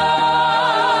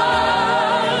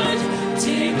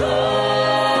divine,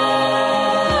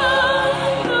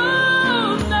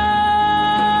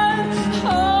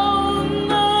 oh,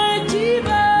 night divine.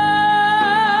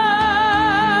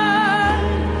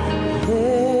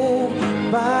 There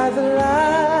by the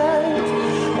light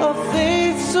of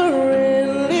faith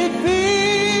serenely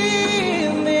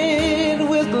beaming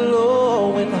with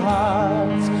glowing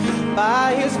hearts,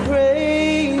 by His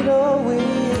cradle we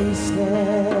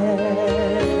stand.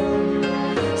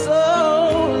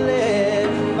 So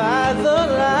led by the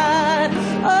light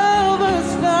of a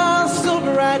star so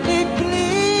brightly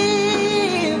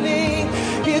gleaming,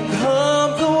 here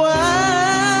come the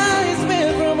wise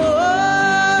men from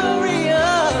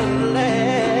Orient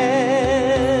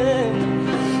land.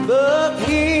 The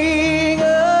King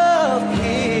of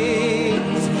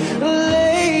Kings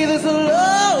lay this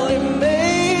lowly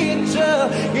manger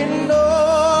in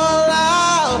all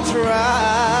our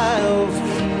trials,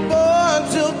 born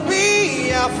to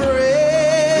be our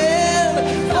friend.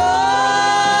 Fall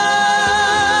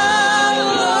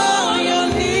on your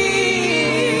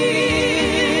knees.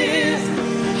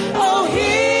 Oh, hear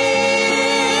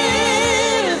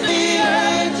the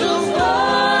angels'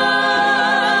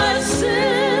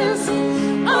 voices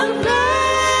on night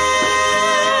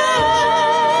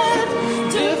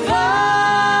divine,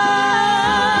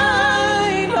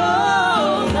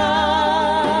 all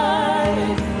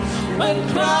night when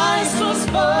Christ was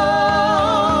born.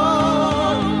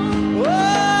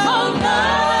 All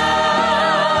night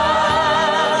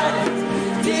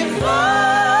divine,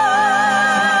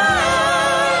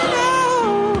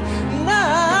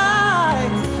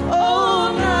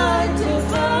 all night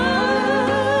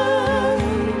divine.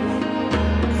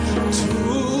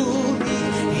 Truly,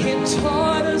 He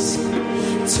taught us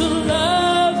to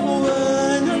love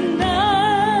one another.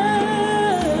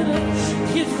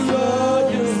 His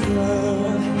Lord is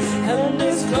love, and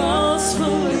His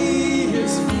gospel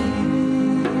is peace.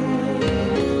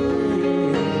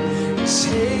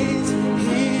 Chains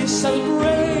He shall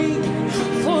break,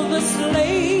 for the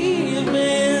slave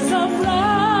is a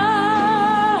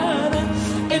bride.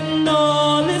 In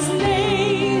all His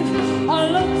name,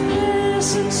 all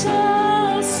oppression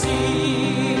shall cease.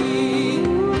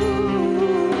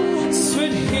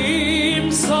 Sweet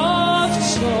hymns of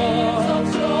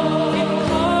joy, in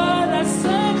chorus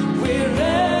we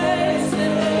raise,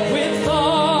 with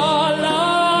all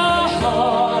our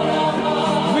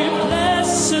heart, we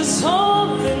bless His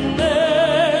holy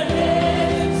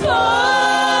name. Fall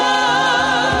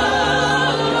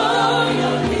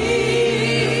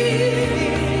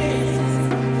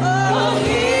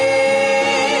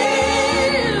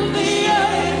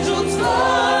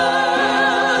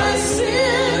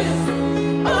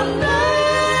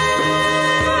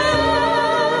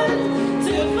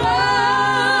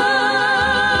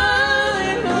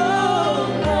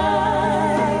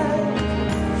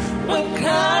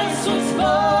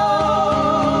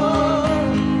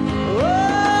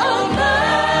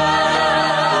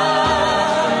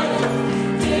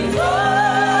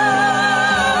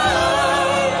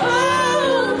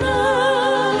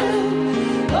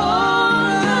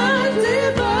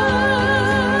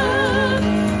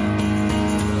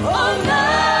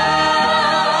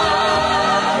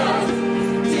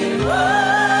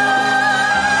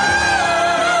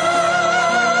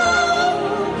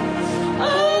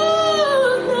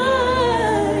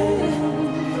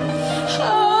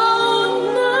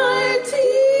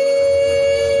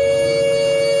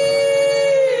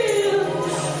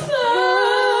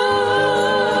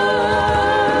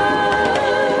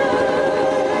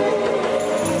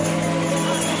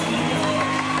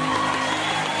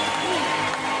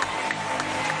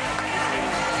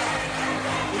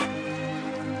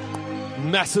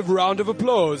massive round of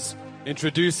applause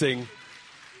introducing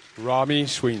Rami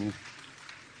Chuene.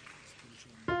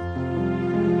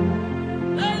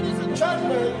 Ladies and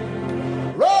gentlemen,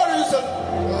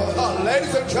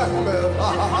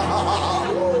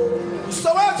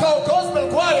 Soweto Gospel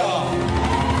Choir.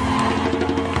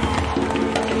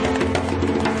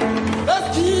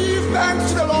 Let's give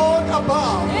thanks to the Lord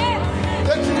above,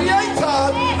 the creator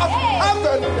of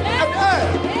heaven and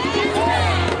earth.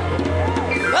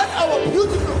 Let our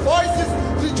beautiful voices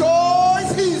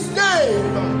rejoice his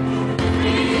name.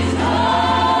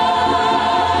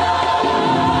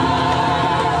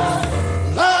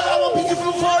 Let our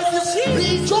beautiful voices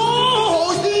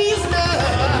rejoice his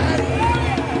name.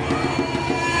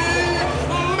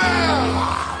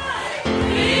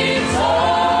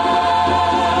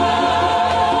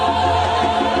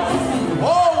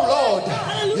 Oh Lord,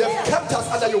 you have kept us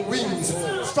under your wings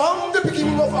from the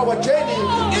beginning of our journey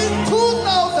in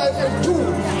 2002,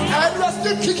 and we are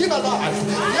still kicking alive.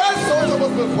 Yes, Soweto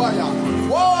Gospel Choir.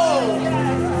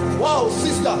 Wow,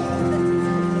 sister,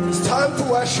 it's time to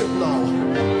worship now.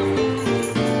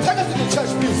 Take us to the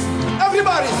church, please.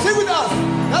 Everybody, sing with us.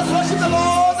 Let's worship the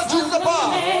Lord, the Jesus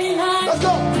above. Let's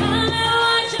go.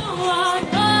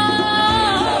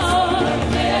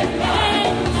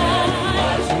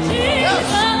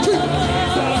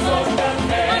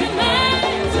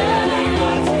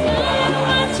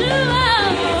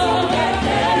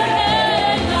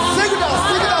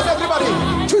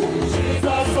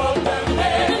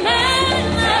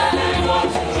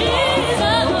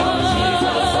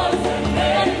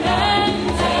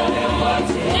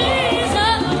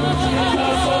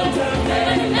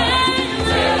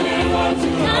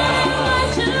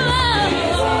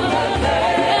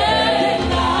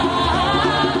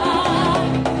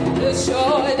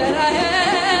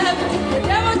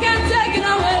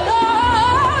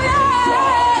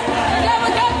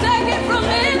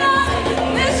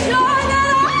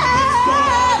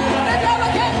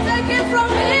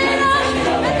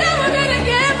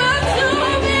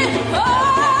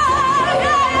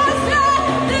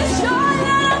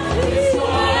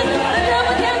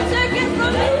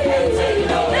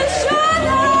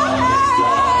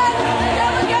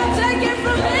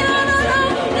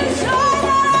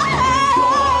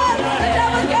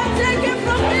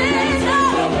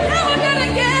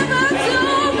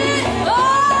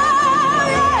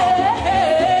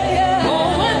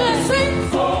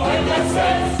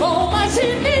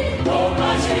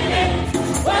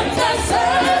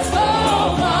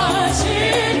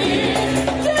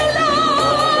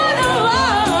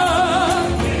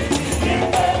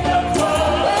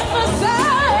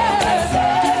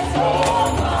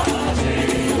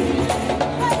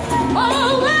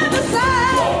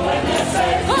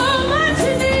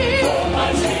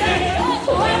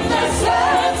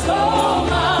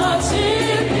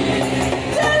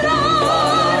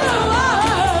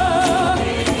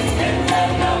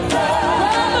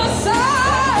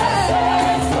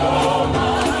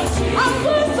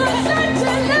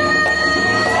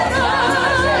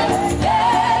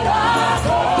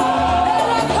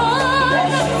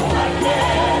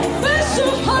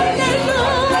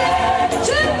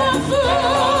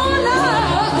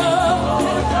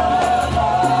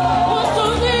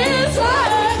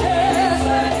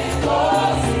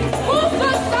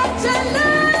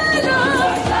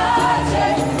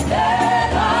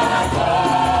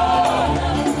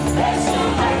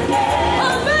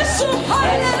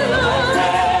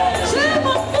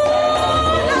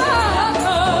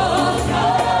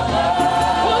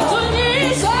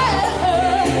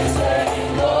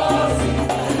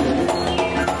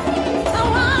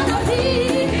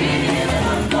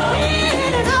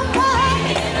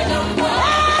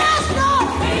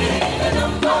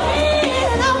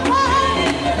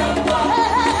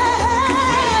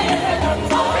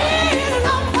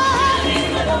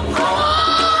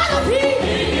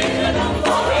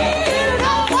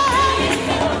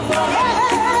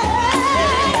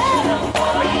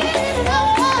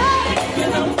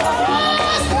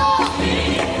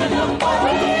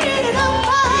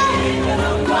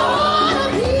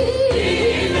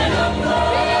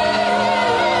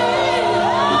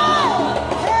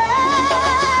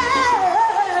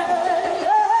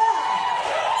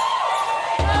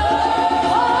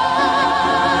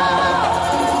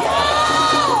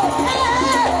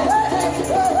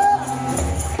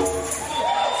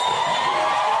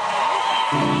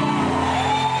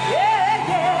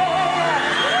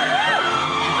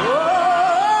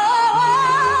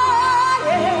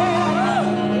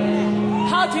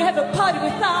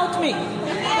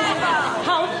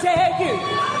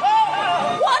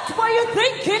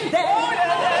 Thinking there.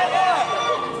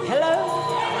 Hello?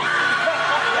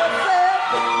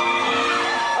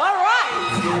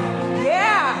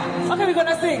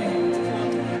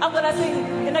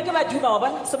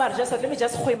 Let me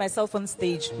just hoy myself on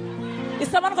stage. Is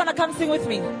someone gonna come sing with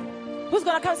me? Who's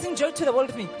gonna come sing Joy to the World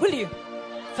with me? Will you?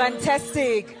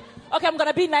 Fantastic. Okay, I'm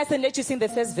gonna be nice and let you sing the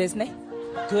first verse, ne?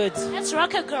 Good. Let's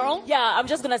rock it, girl. Yeah, I'm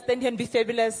just gonna stand here and be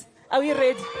fabulous. Are we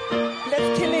ready?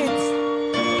 Let's kill it.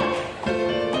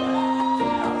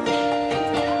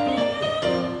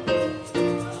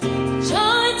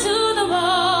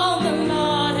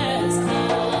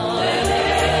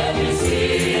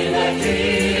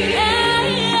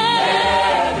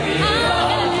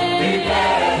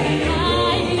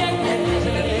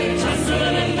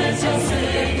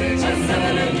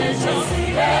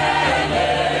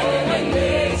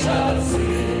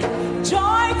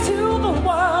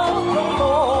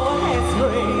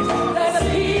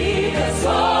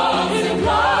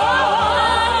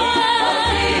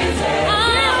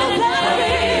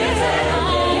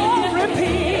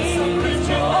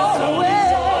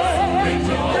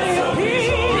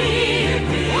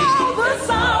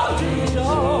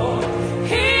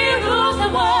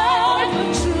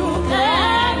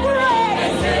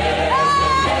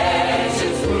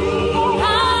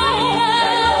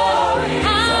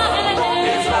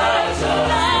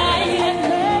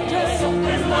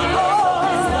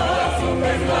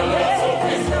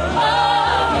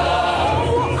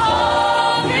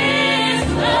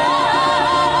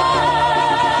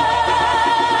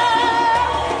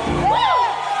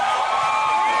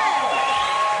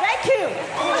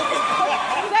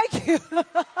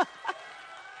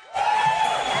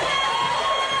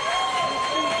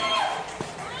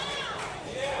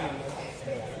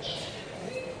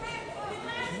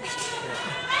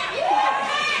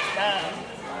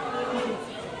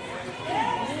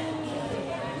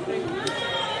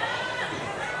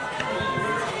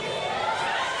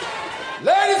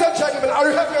 Ladies and gentlemen, are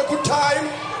you having a good time?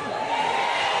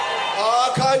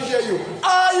 I can't hear you.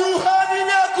 Are you having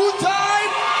a good time?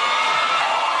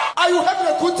 Are you having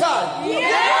a good time?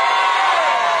 Yes!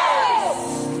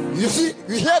 You see,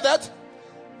 you hear that?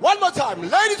 One more time.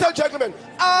 Ladies and gentlemen,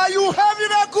 are you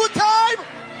having a good time?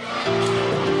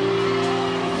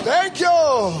 Thank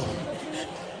you.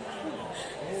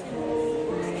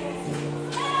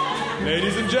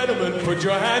 Ladies and gentlemen, put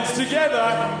your hands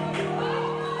together.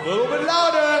 A little bit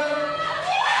louder.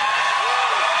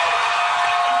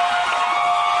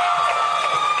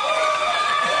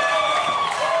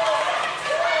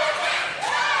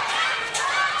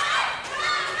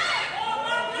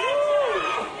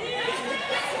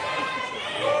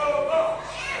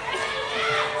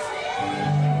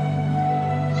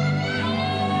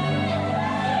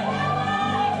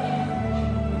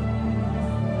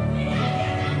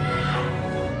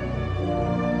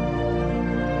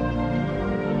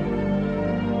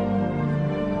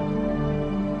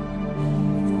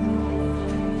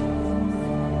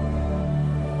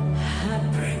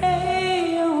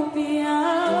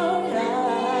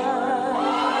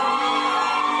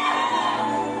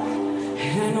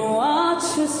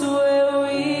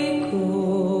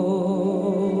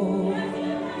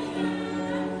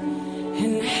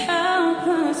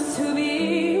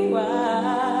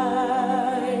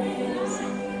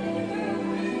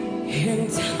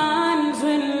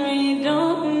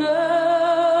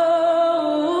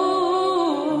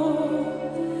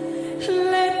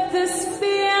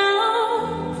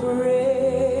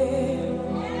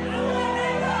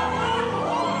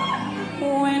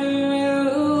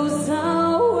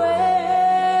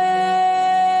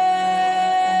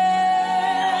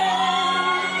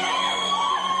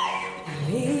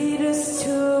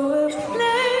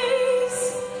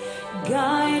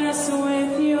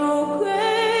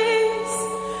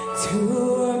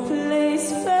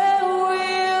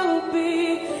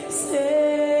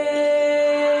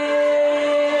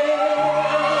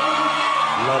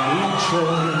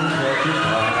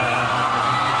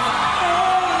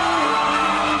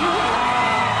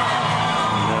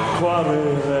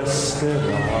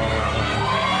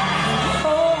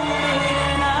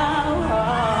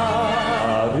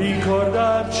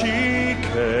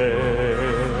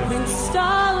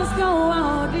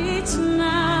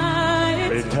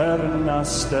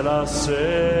 Stella se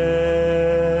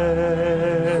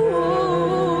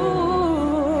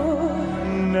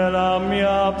nella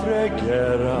mia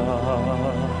preghiera.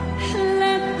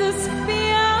 Let this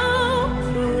be our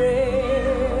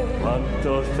prayer.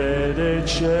 Quanto fede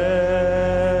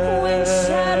c'è. When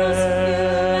shadows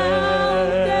fill our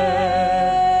day,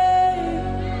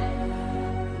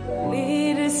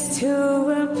 lead us to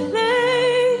a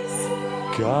place.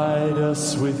 Guide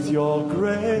us with your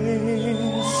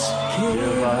grace.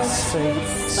 Give us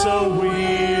faith so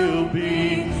we'll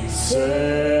be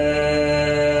saved.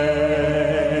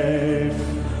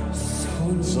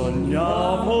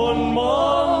 un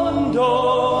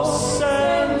mondo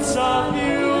senza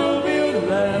più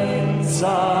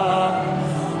violenza,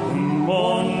 un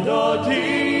mondo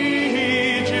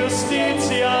di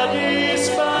giustizia, di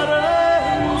sparenza.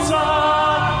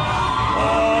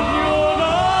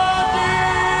 Ognuno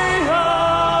dia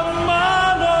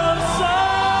mano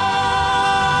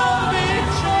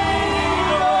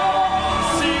vicino,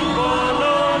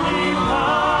 simbolo di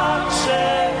pace,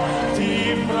 di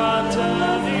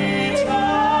fraternità.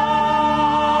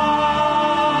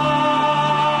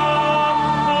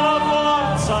 La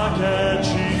forza che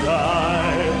ci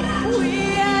dai, We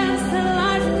ask the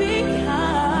life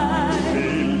behind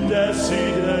il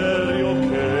desiderio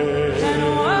che and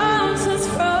wants us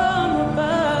from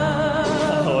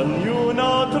above.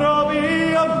 ognuno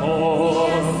trovi amore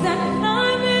That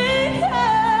I may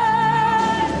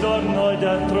have da noi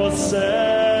dentro sé.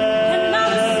 and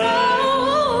our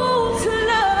soul to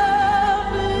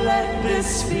love. Let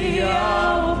this be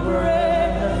our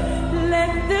prayer.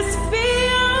 Let this be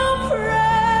our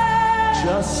prayer.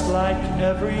 Just like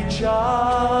every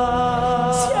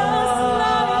child, Just like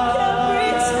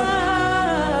every child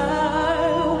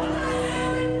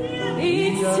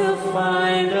needs to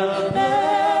find a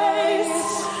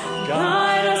place.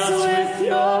 Guide us with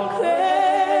your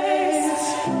grace.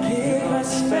 Give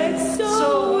us faith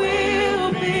so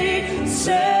we'll be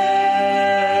saved.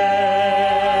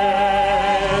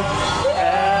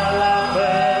 è la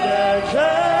fede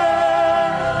che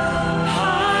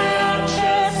hai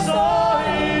acceso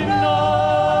in noi.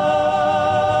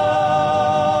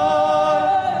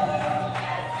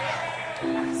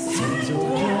 Sento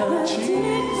che ci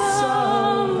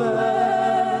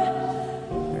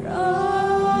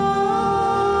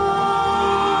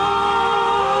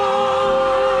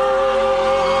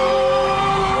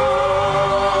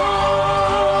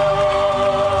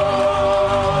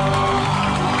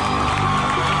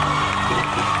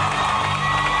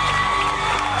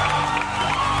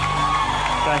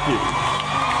Thank you.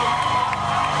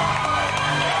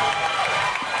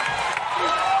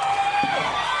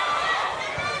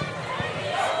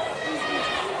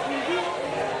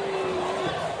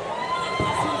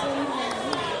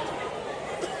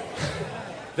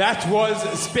 That was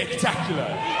spectacular,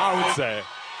 I would say.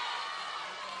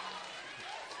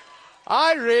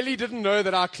 I really didn't know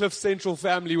that our CliffCentral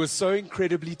family was so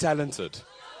incredibly talented.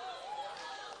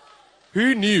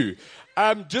 Who knew?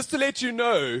 Just to let you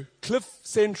know,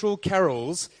 CliffCentral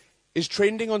Carols is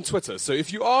trending on Twitter. So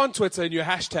if you are on Twitter and you're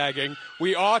hashtagging,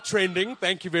 we are trending.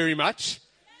 Thank you very much.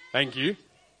 Thank you.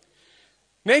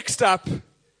 Next up,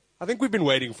 I think we've been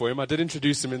waiting for him. I did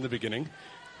introduce him in the beginning.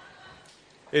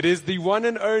 It is the one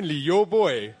and only, your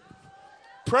boy,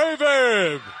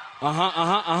 ProVerb.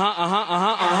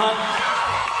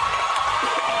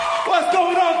 What's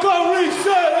going on, go Reef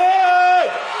City?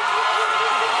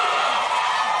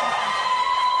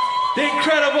 The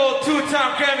incredible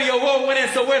two-time Grammy-award winning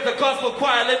Soweto Gospel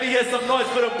Choir. Let me hear some noise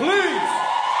for them, please.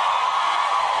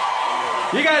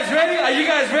 You guys ready? Are you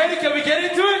guys ready? Can we get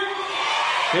into it?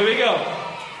 Here we go.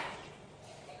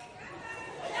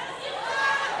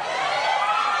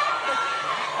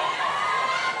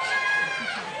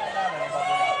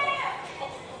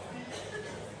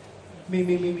 Me.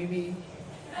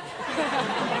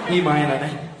 E minor, ne?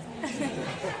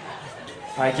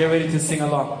 Alright, get ready to sing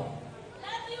along.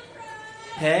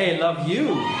 Hey, love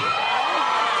you.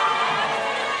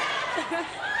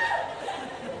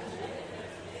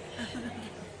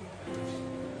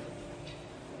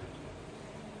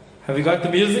 Have you got the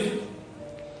music?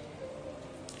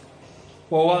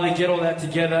 Well, while we get all that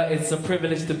together, it's a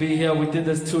privilege to be here. We did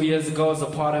this 2 years ago as a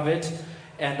part of it,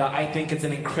 and I think it's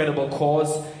an incredible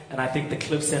cause, and I think the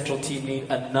CliffCentral team need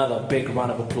another big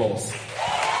round of applause.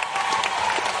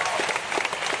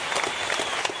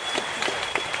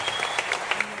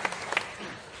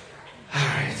 All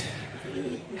right.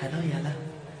 Hello, Yala.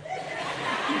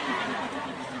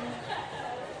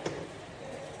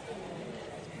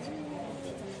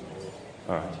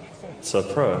 All right. So,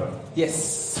 Pro.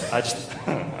 Yes.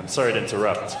 I'm sorry to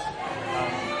interrupt.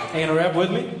 Are you gonna rap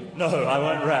with me? No, I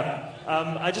won't rap.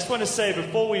 I just want to say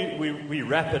before we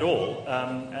wrap it all,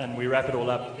 and we wrap it all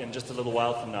up in just a little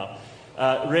while from now,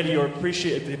 really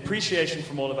the appreciation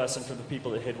from all of us and from the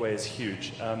people at Headway is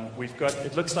huge. We've got,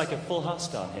 it looks like a full house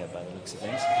down here by the looks of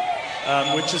things,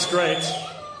 which is great.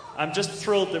 I'm just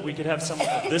thrilled that we could have someone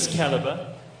of this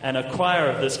caliber and a choir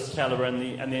of this caliber and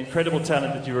the incredible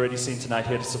talent that you've already seen tonight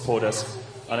here to support us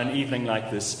on an evening like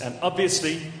this. And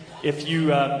obviously, if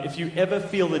you ever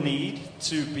feel the need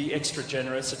to be extra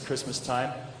generous at Christmas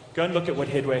time, go and look at what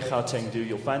Headway Gauteng do.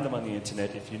 You'll find them on the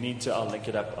internet. If you need to, I'll link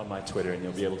it up on my Twitter and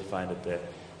you'll be able to find it there.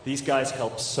 These guys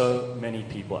help so many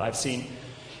people. I've seen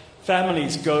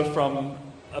families go from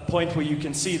a point where you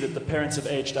can see that the parents have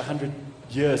aged 100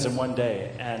 years in one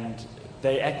day, and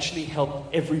they actually help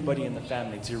everybody in the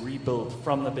family to rebuild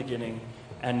from the beginning.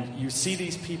 And you see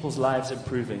these people's lives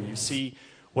improving. You see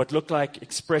what look like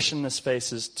expressionless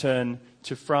faces turn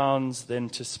to frowns, then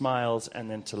to smiles, and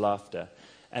then to laughter.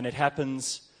 And it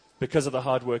happens because of the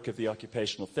hard work of the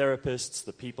occupational therapists,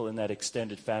 the people in that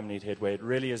extended family at Headway. It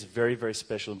really is very, very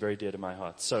special and very dear to my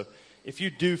heart. So if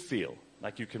you do feel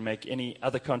like you can make any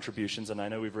other contributions, and I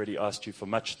know we've already asked you for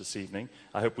much this evening,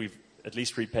 I hope we've at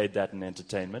least repaid that in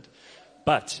entertainment.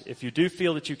 But if you do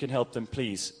feel that you can help them,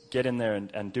 please get in there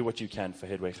and do what you can for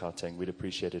Headway Gauteng. We'd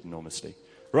appreciate it enormously.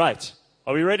 Right.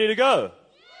 Are we ready to go?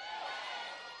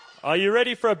 Are you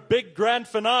ready for a big grand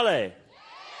finale?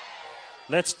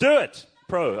 Let's do it.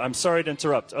 Pro, I'm sorry to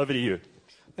interrupt. Over to you.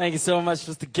 Thank you so much,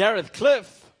 Mr. Gareth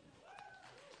Cliff.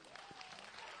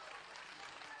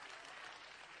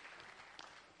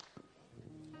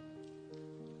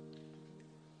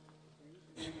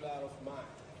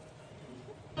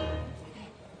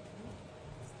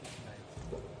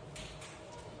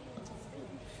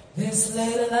 This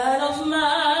little light of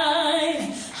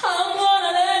mine, I'm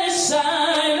gonna let it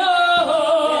shine.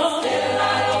 Oh, this little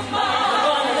light of mine, I'm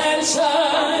gonna let it shine.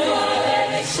 I'm gonna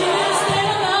let it shine. This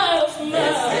little light of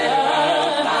mine,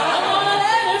 I'm gonna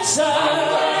let it shine. I'm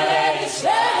gonna let it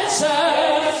shine. Let it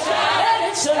shine. Let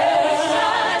it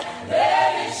shine.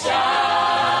 Let it shine.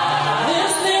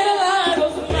 This little light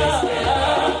of mine,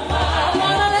 I'm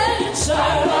gonna let it shine.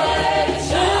 I'm gonna let it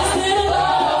shine. This little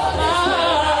light of mine,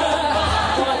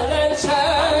 let it shine.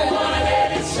 I'm gonna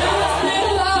let it shine.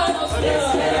 This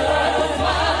little light of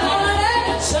mine, I'm gonna let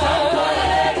it shine. I'm gonna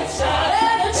let it shine.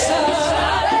 Let it shine.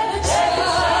 Let it shine.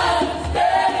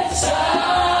 Let it shine.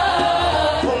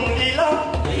 Umlilo,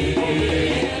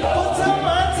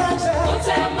 utamathatha,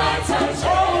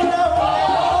 utamathatha. Oh no,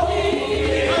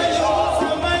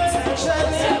 utamathatha,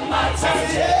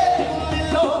 utamathatha.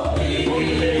 Umlilo,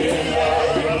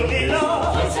 umlilo,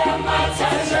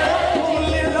 utamathatha.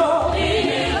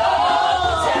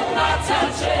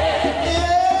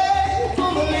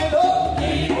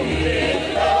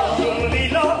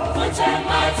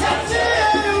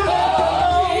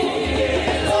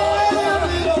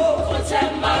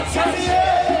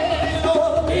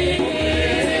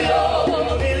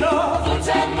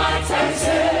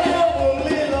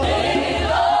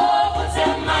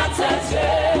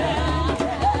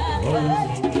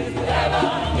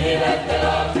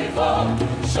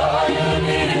 Sure you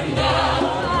need him now.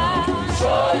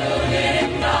 Sure you need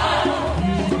him now.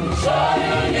 Sure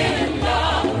you need him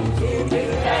now. You've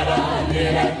never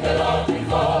needed the Lord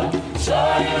before.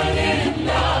 Sure you need him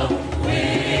now. We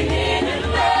need him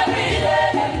every day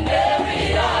and every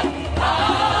hour.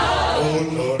 Oh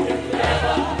Lord, you've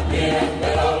never needed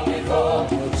the Lord before.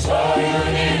 Sure you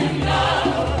need him now.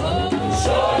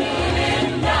 Sure you need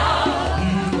him now.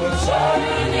 Sure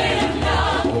you need him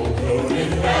now.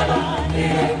 You've never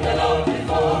needed the Lord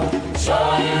before.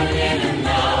 Sure you need him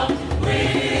now. We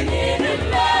need him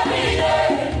every day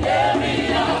and every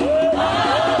hour.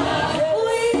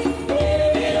 We need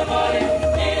him in the morning,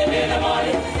 need him in the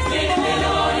morning, need him in the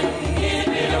morning, need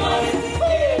him in the morning,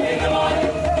 need him in the morning,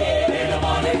 need him in the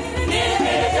morning, need him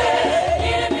in the day,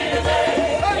 need him in the day.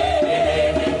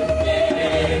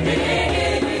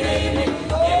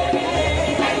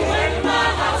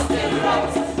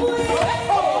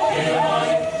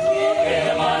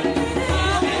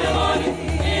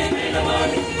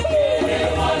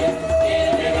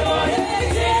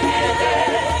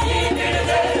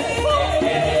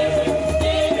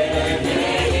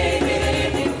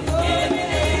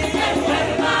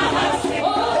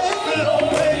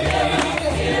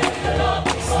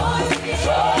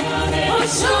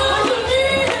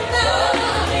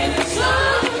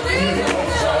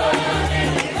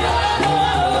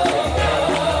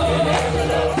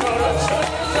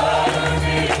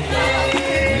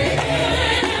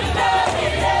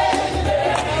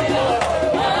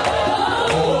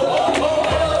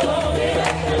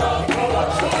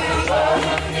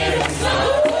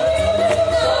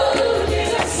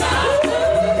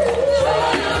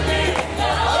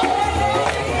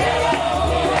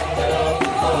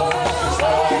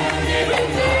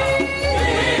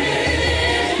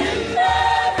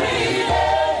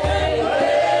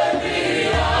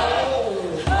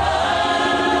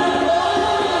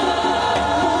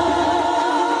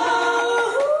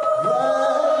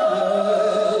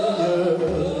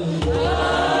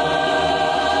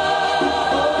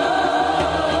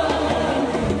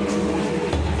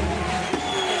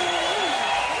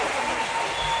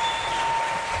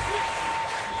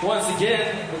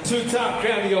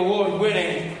 Grammy-award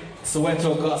winning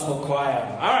Soweto Gospel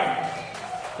Choir. All right,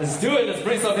 let's do it. Let's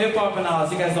bring some hip-hop in the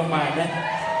house. You guys don't mind, man?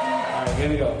 All right, here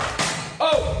we go.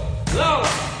 Oh, louder,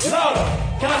 louder.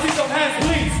 Can I see some hands,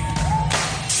 please?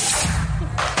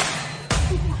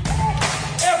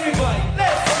 Everybody,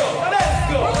 let's go,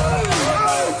 let's go.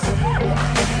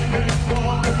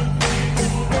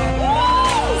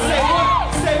 Say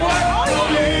what? Say what?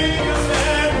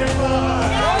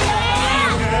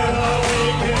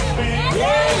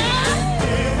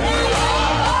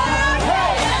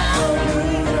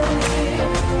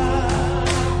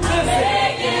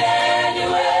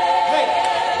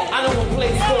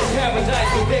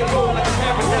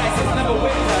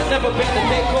 Never been to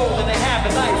take hold and they have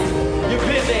it nice. You've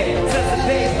been there since the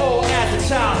days old as a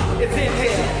child. It's in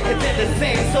here, it's in the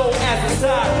same soul as a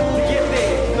child. To get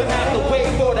there, you'll have to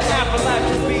wait for the afterlife.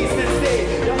 Just be sincere,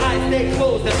 your eyes stay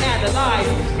closed and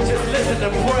analyze. Just listen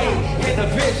and pray, in the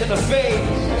vision of faith.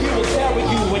 He will carry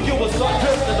you and you will start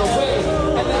drifting away.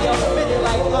 And they are many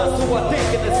like us who are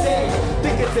thinking the same.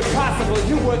 Think it's impossible,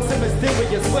 you work some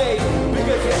mysterious way.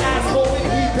 Because you asked for it,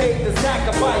 we paid the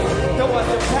sacrifice. Throw us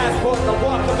your passport and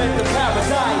walk them into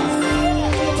paradise.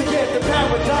 To get to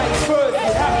paradise first,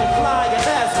 you have to fly, and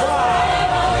that's right.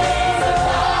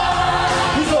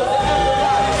 You go to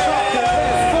everybody, something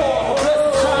best for a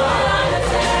blessed child.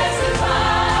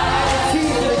 And it's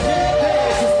easy to get there,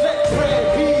 just let prayer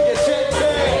be your jet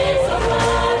bag.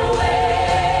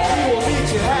 He will meet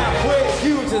you halfway,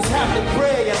 you just have to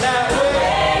pray in that way.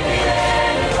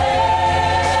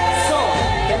 So,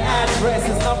 the address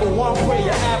is #1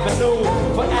 Prayer Avenue.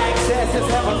 For access, just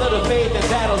have a little faith and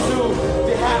that'll do. If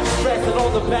you have stress and all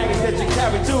the baggage that you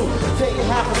carry too, take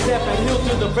half a step and he'll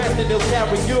do the rest and he'll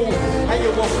carry you. And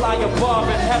you will fly above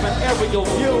and have an aerial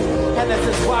view. And that's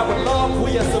just why with love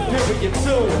we are superior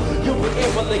too. You'll be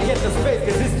able to get the space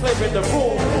cause he's clearing the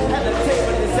room. And the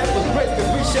table is set with grace cause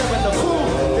we sharing the food.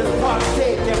 Just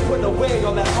partake and put away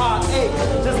all that heartache.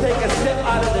 Just take a step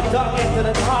out of the dark into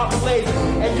the hard place.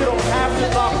 And you don't have to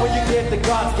knock when you get to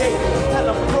God's gate. Tell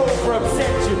them ProVerb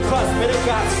sent you, trust me, they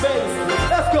got space.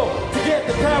 Let's go, to get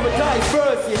to paradise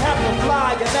first, you have to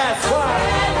fly, and that's why.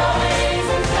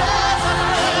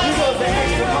 You go the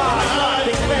extra mile,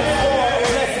 nothing less for a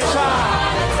blessed child.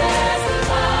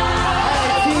 And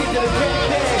it's easy to get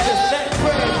there, just let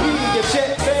prayer be your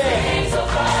jet bag.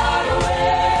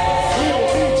 He will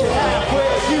meet you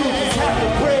halfway, you just have to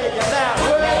pray in that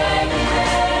way.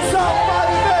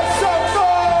 Somebody make some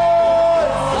noise!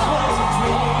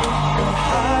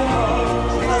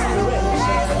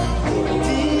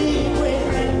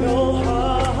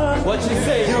 What you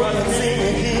say, brother?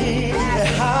 The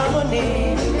harmony,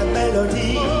 the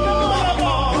melody,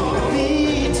 the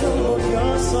beat of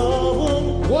your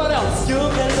soul. What else? You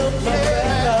can look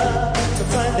forever to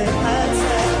find the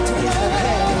answer to the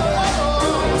pain.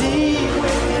 Deep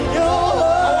within your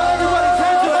heart. Everybody's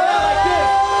hands in the air like this.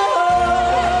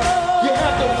 You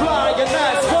have to fly, and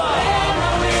that's why.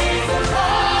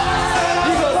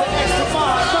 You go the extra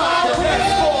mile, not the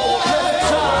next for a blessed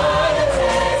child.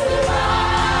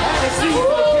 And it's easy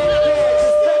to get there,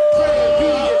 just let prayer be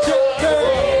your jet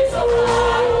bag.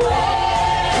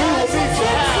 We will meet you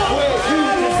halfway, you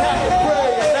just have to pray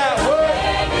in that way.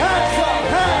 Hands up,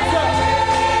 hands up.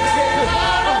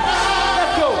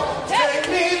 Let's go. Take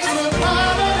me to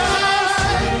paradise.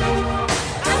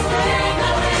 I'm spreading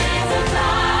my wings and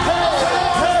fly.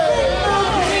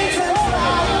 Wings and fly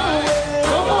away.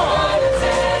 Come on,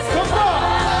 come on.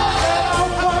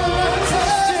 I'm gonna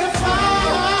testify.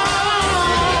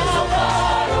 So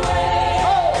far away.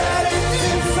 That it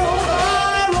seems so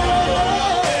far away.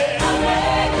 I'm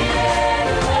making it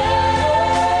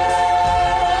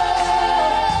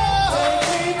Take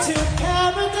me to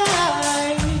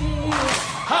paradise.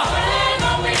 Spread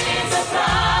my wings and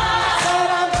fly. Said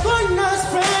I'm gonna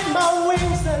spread my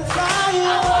wings and fly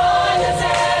I wanna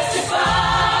testify.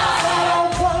 Said I'm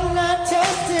gonna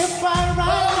testify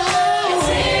right It now.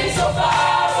 seems so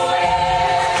far away.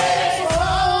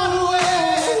 Far away.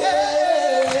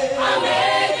 I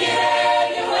make it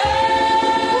anyway.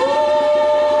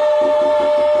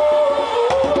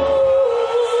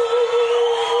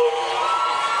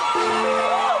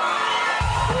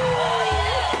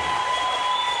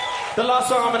 The last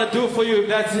song I'm going to do for you, if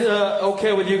that's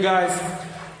okay with you guys,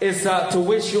 is to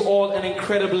wish you all an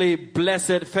incredibly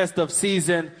blessed festive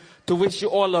season, to wish you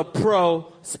all a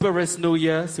prosperous new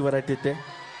year. See what I did there?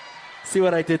 See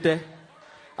what I did there?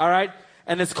 All right?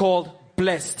 And it's called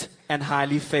Blessed and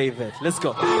Highly Favored. Let's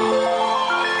go.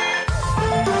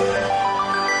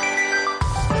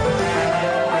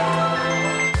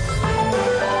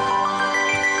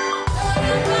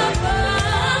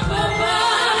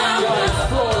 Yo, it's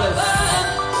flawless.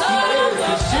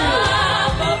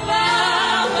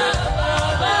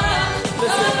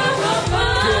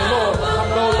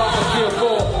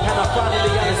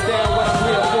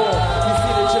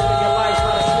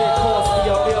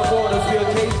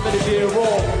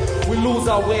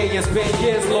 our way and spend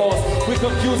years lost. We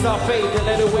confuse our faith and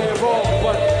let it wear wrong.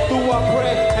 But through our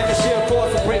prayer and the sheer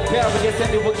force to break barriers,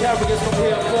 and it will carry us from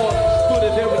here forth through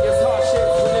the various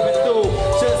hardships we're living through.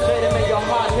 Just let him make your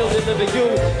heart heal, deliver you.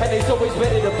 And he's always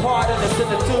ready to pardon and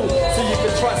send it too. So you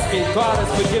can trust me, God has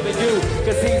forgiven you.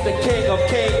 Cause he's the King of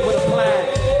Kings with a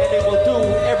plan. And he will do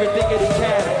everything that he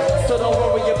can. So don't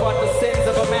worry about the sins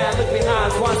of a man. Look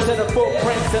behind one set of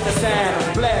footprints in the sand.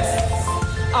 I'm blessed.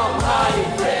 I'm high in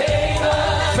favor.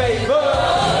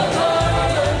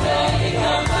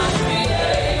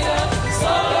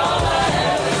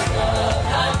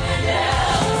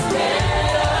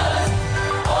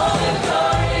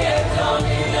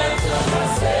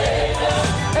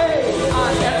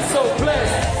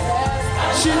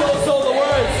 She knows all the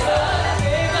words.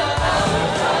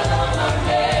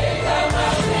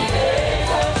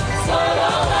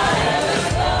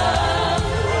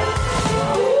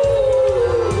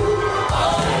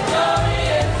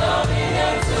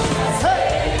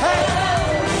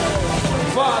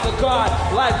 Father God,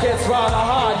 life gets rather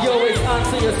hard. You always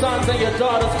answer your sons and your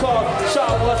daughters' call.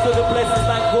 Shower us with the blessings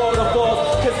like gold of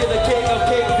doors. Cause you're the King of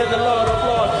Kings and the Lord of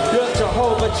Lords. You're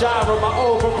Jehovah Jireh, my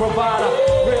over-provider.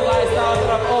 Realize now that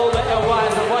I'm older and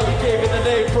wiser. Why you gave me the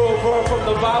name ProVerb from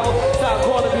the Bible? So I'm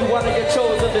going to be one of your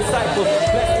chosen disciples.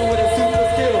 Bless me with a super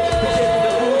skill. You gave me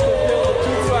the rules to feel the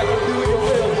truth so I can do your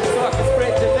will. So I can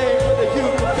spread your name for the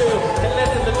youth to feel. And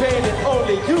lessen the pain that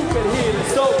only you can heal.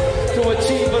 And so, to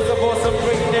achievers of awesome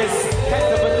greatness, and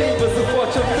to believers who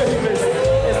fought your famous.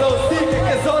 There's no secret,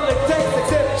 it's all it takes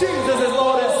except Jesus is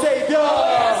Lord and Savior.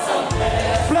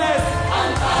 Bless.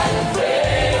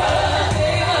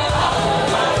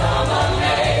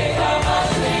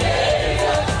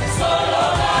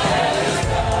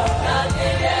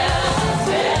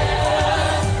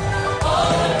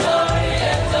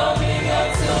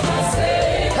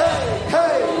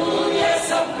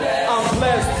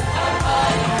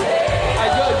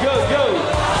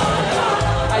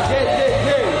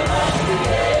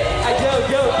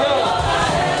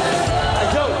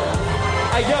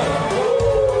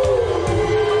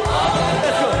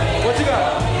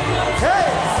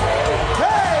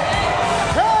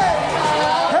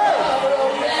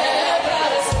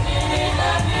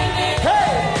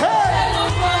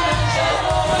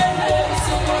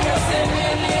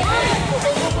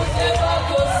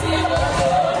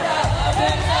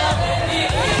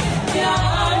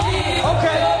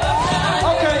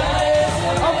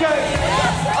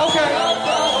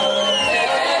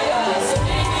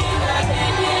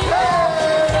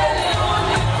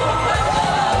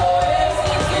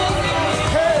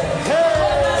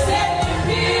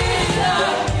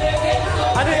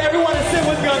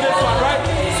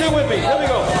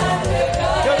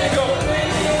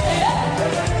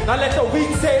 Now let the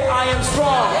weak say I am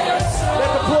strong. Let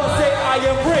the poor say I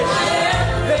am rich.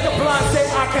 Let the blind say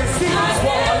I can see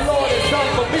what my Lord has done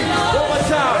for me. One more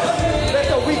time.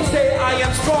 Let the weak say I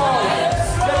am strong.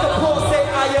 Let the poor say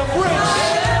I am rich.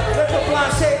 Let the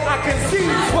blind say I can see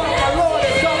what my Lord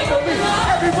has done for me.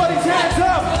 Everybody's hands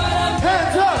up.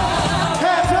 Hands up.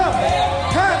 Hands up.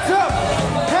 Hands up.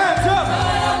 Hands up.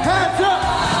 Hands up.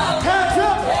 Hands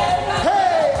up.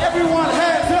 Hey, everyone,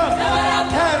 hands up.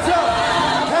 Hands up.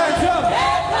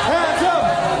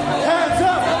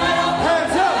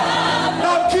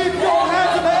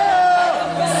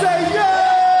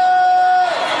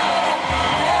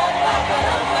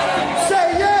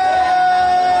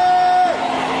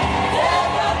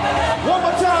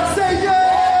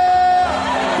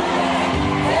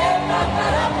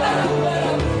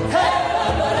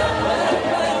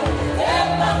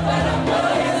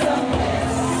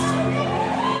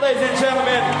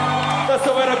 The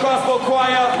Soweto Gospel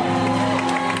Choir,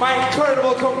 my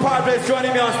incredible compadres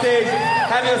joining me on stage.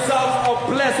 Have yourselves a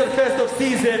blessed festive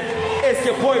season. It's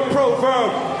your boy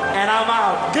ProVerb, and I'm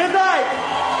out. Good night.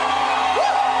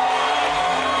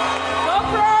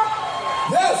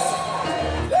 Yes,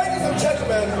 ladies and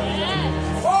gentlemen,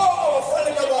 for our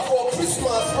friendly member for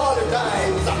Christmas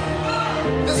holidays,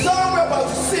 the song we're about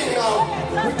to sing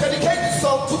now, we dedicate the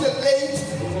song to the late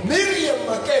Miriam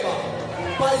Makeba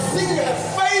by singing her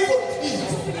favorite hit,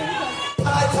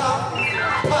 Pata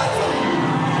Pata.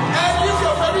 And if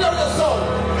you're familiar with the song,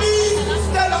 please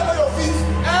stand up on your feet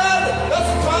and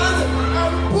let's dance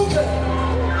and book it.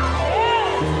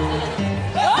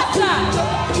 Pata,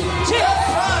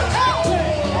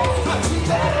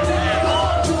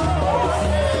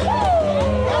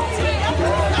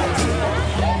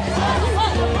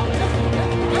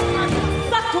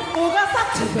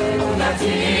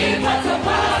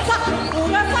 pata, pata,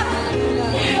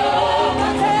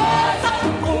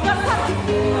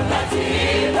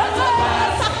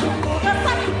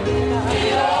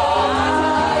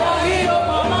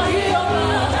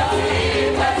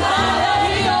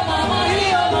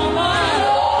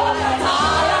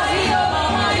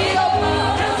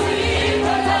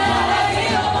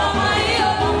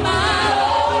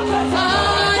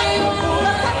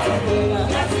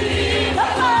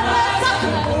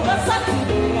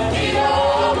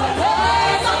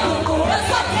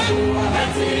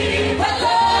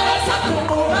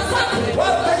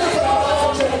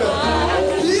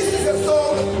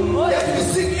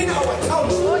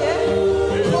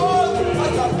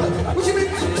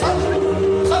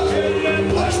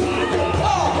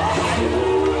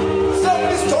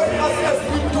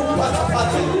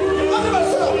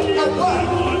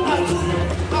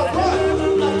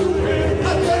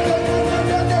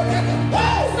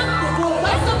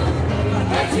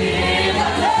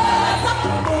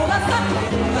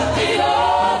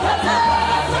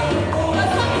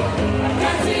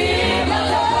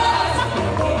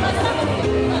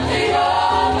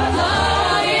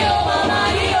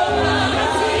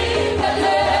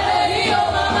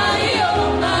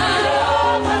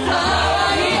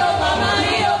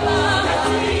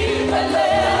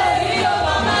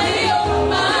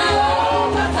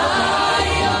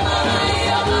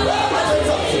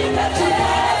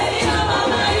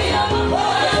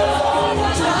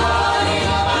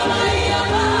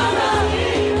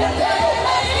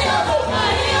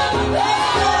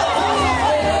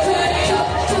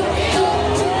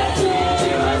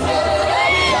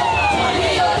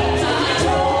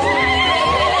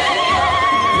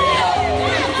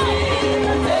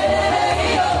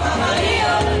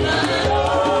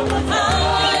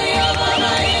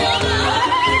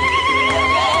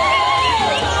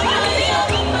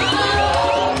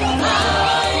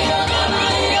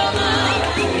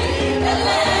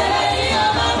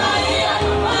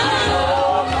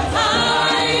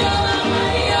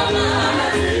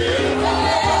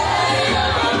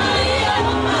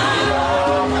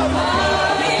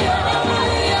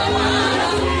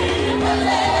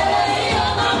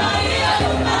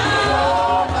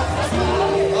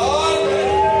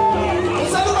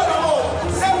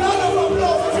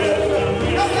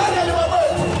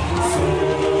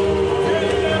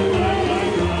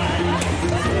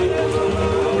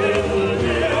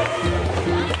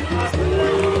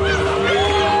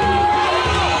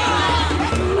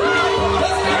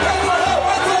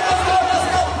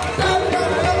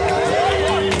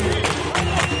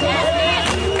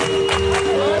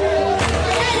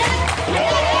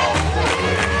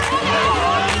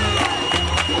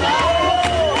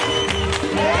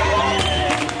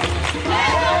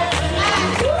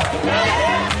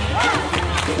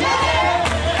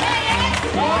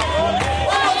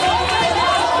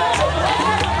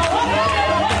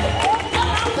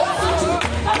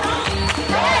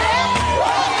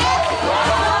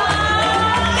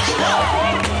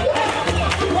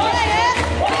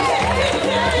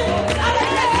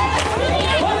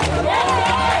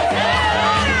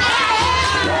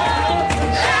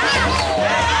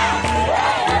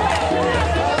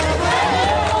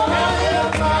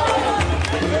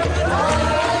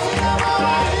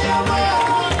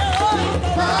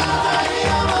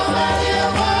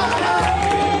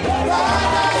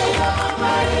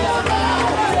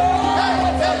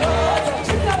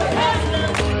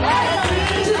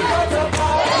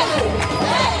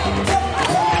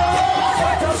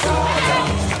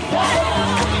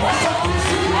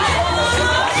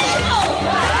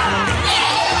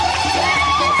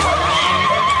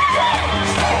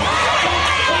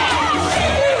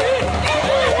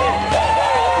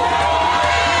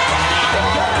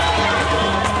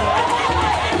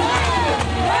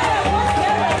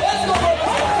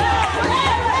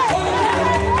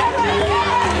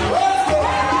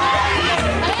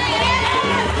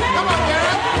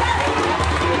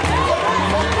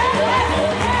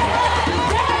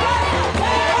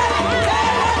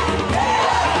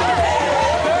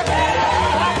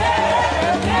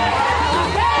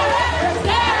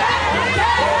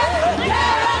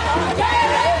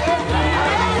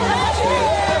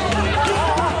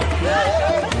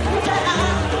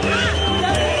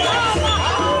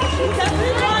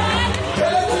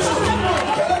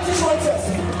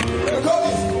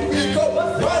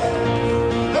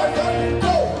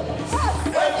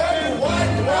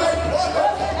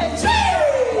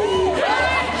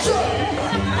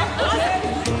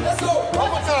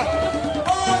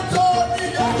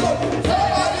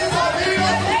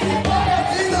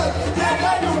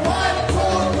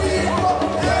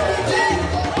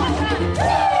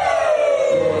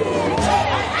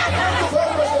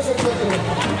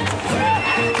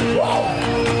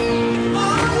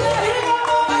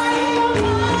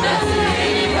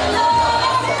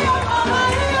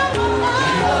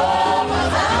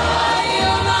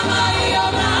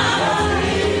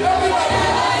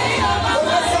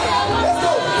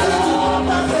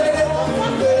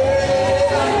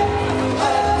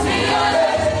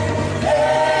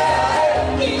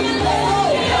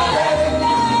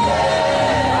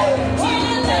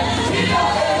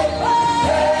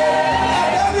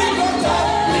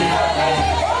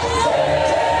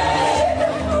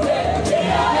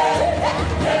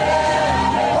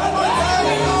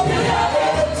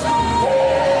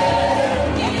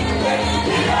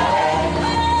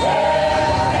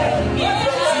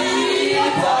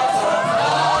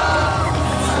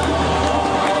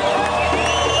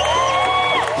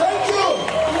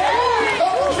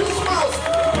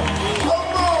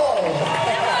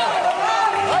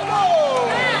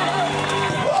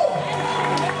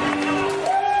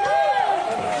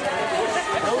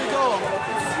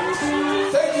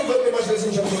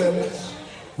 ladies and gentlemen,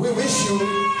 we wish you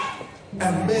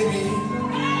a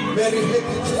very happy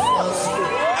Christmas and a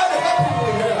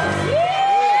happy New Year.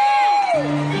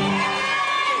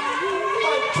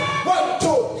 1,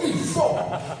 2, 3,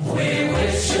 4. We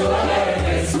wish you a Merry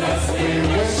Christmas. We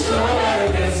wish you a Merry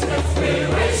Christmas. We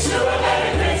wish you a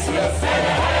Merry Christmas and a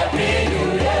Happy New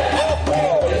Year. We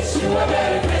wish you a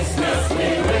Merry Christmas. We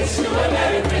wish you a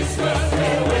Merry Christmas. We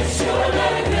wish you a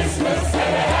Merry Christmas and a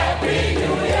Happy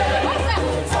New Year.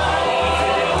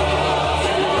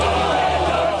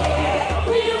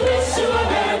 We wish you a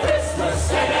Merry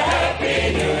Christmas and a Happy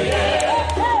New Year.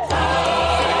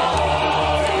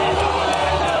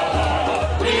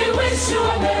 We wish you a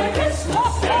Merry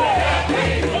Christmas and a Happy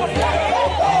New Year.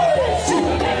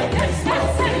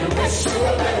 Wish you a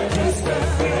Merry Christmas.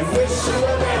 We wish you a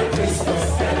Merry Christmas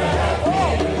and a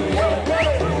Happy New Year.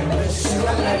 Wish you a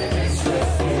Merry Christmas.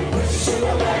 We wish you a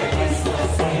Merry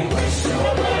Christmas. We wish you a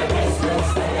Merry Christmas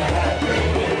and a Happy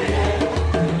New Year.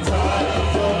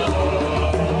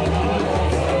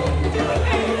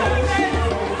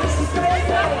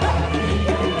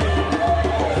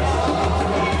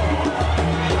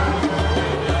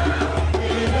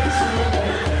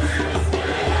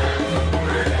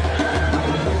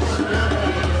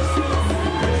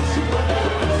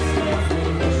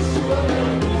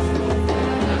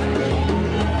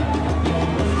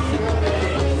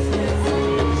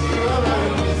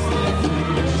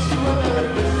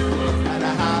 And a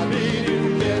happy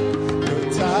New Year.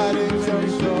 Good tidings of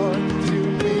joy to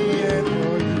me and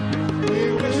for you. We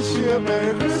wish you a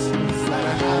Merry Christmas and a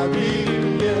happy New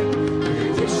Year.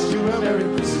 We wish you a Merry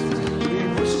Christmas. We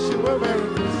wish you a Merry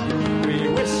Christmas. We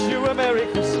wish you a Merry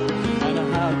Christmas and a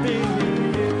Happy New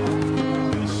Year.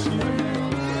 Wish you a Merry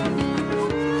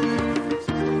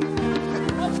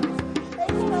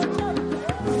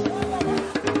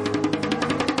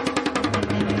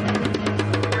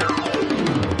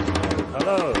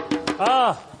Hello.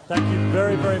 Thank you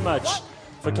very, very much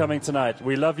for coming tonight.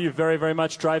 We love you very, very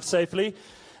much. Drive safely,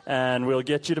 and we'll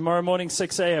get you tomorrow morning,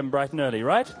 6 a.m., bright and early,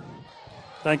 right?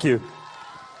 Thank you.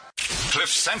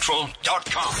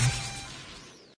 CliffCentral.com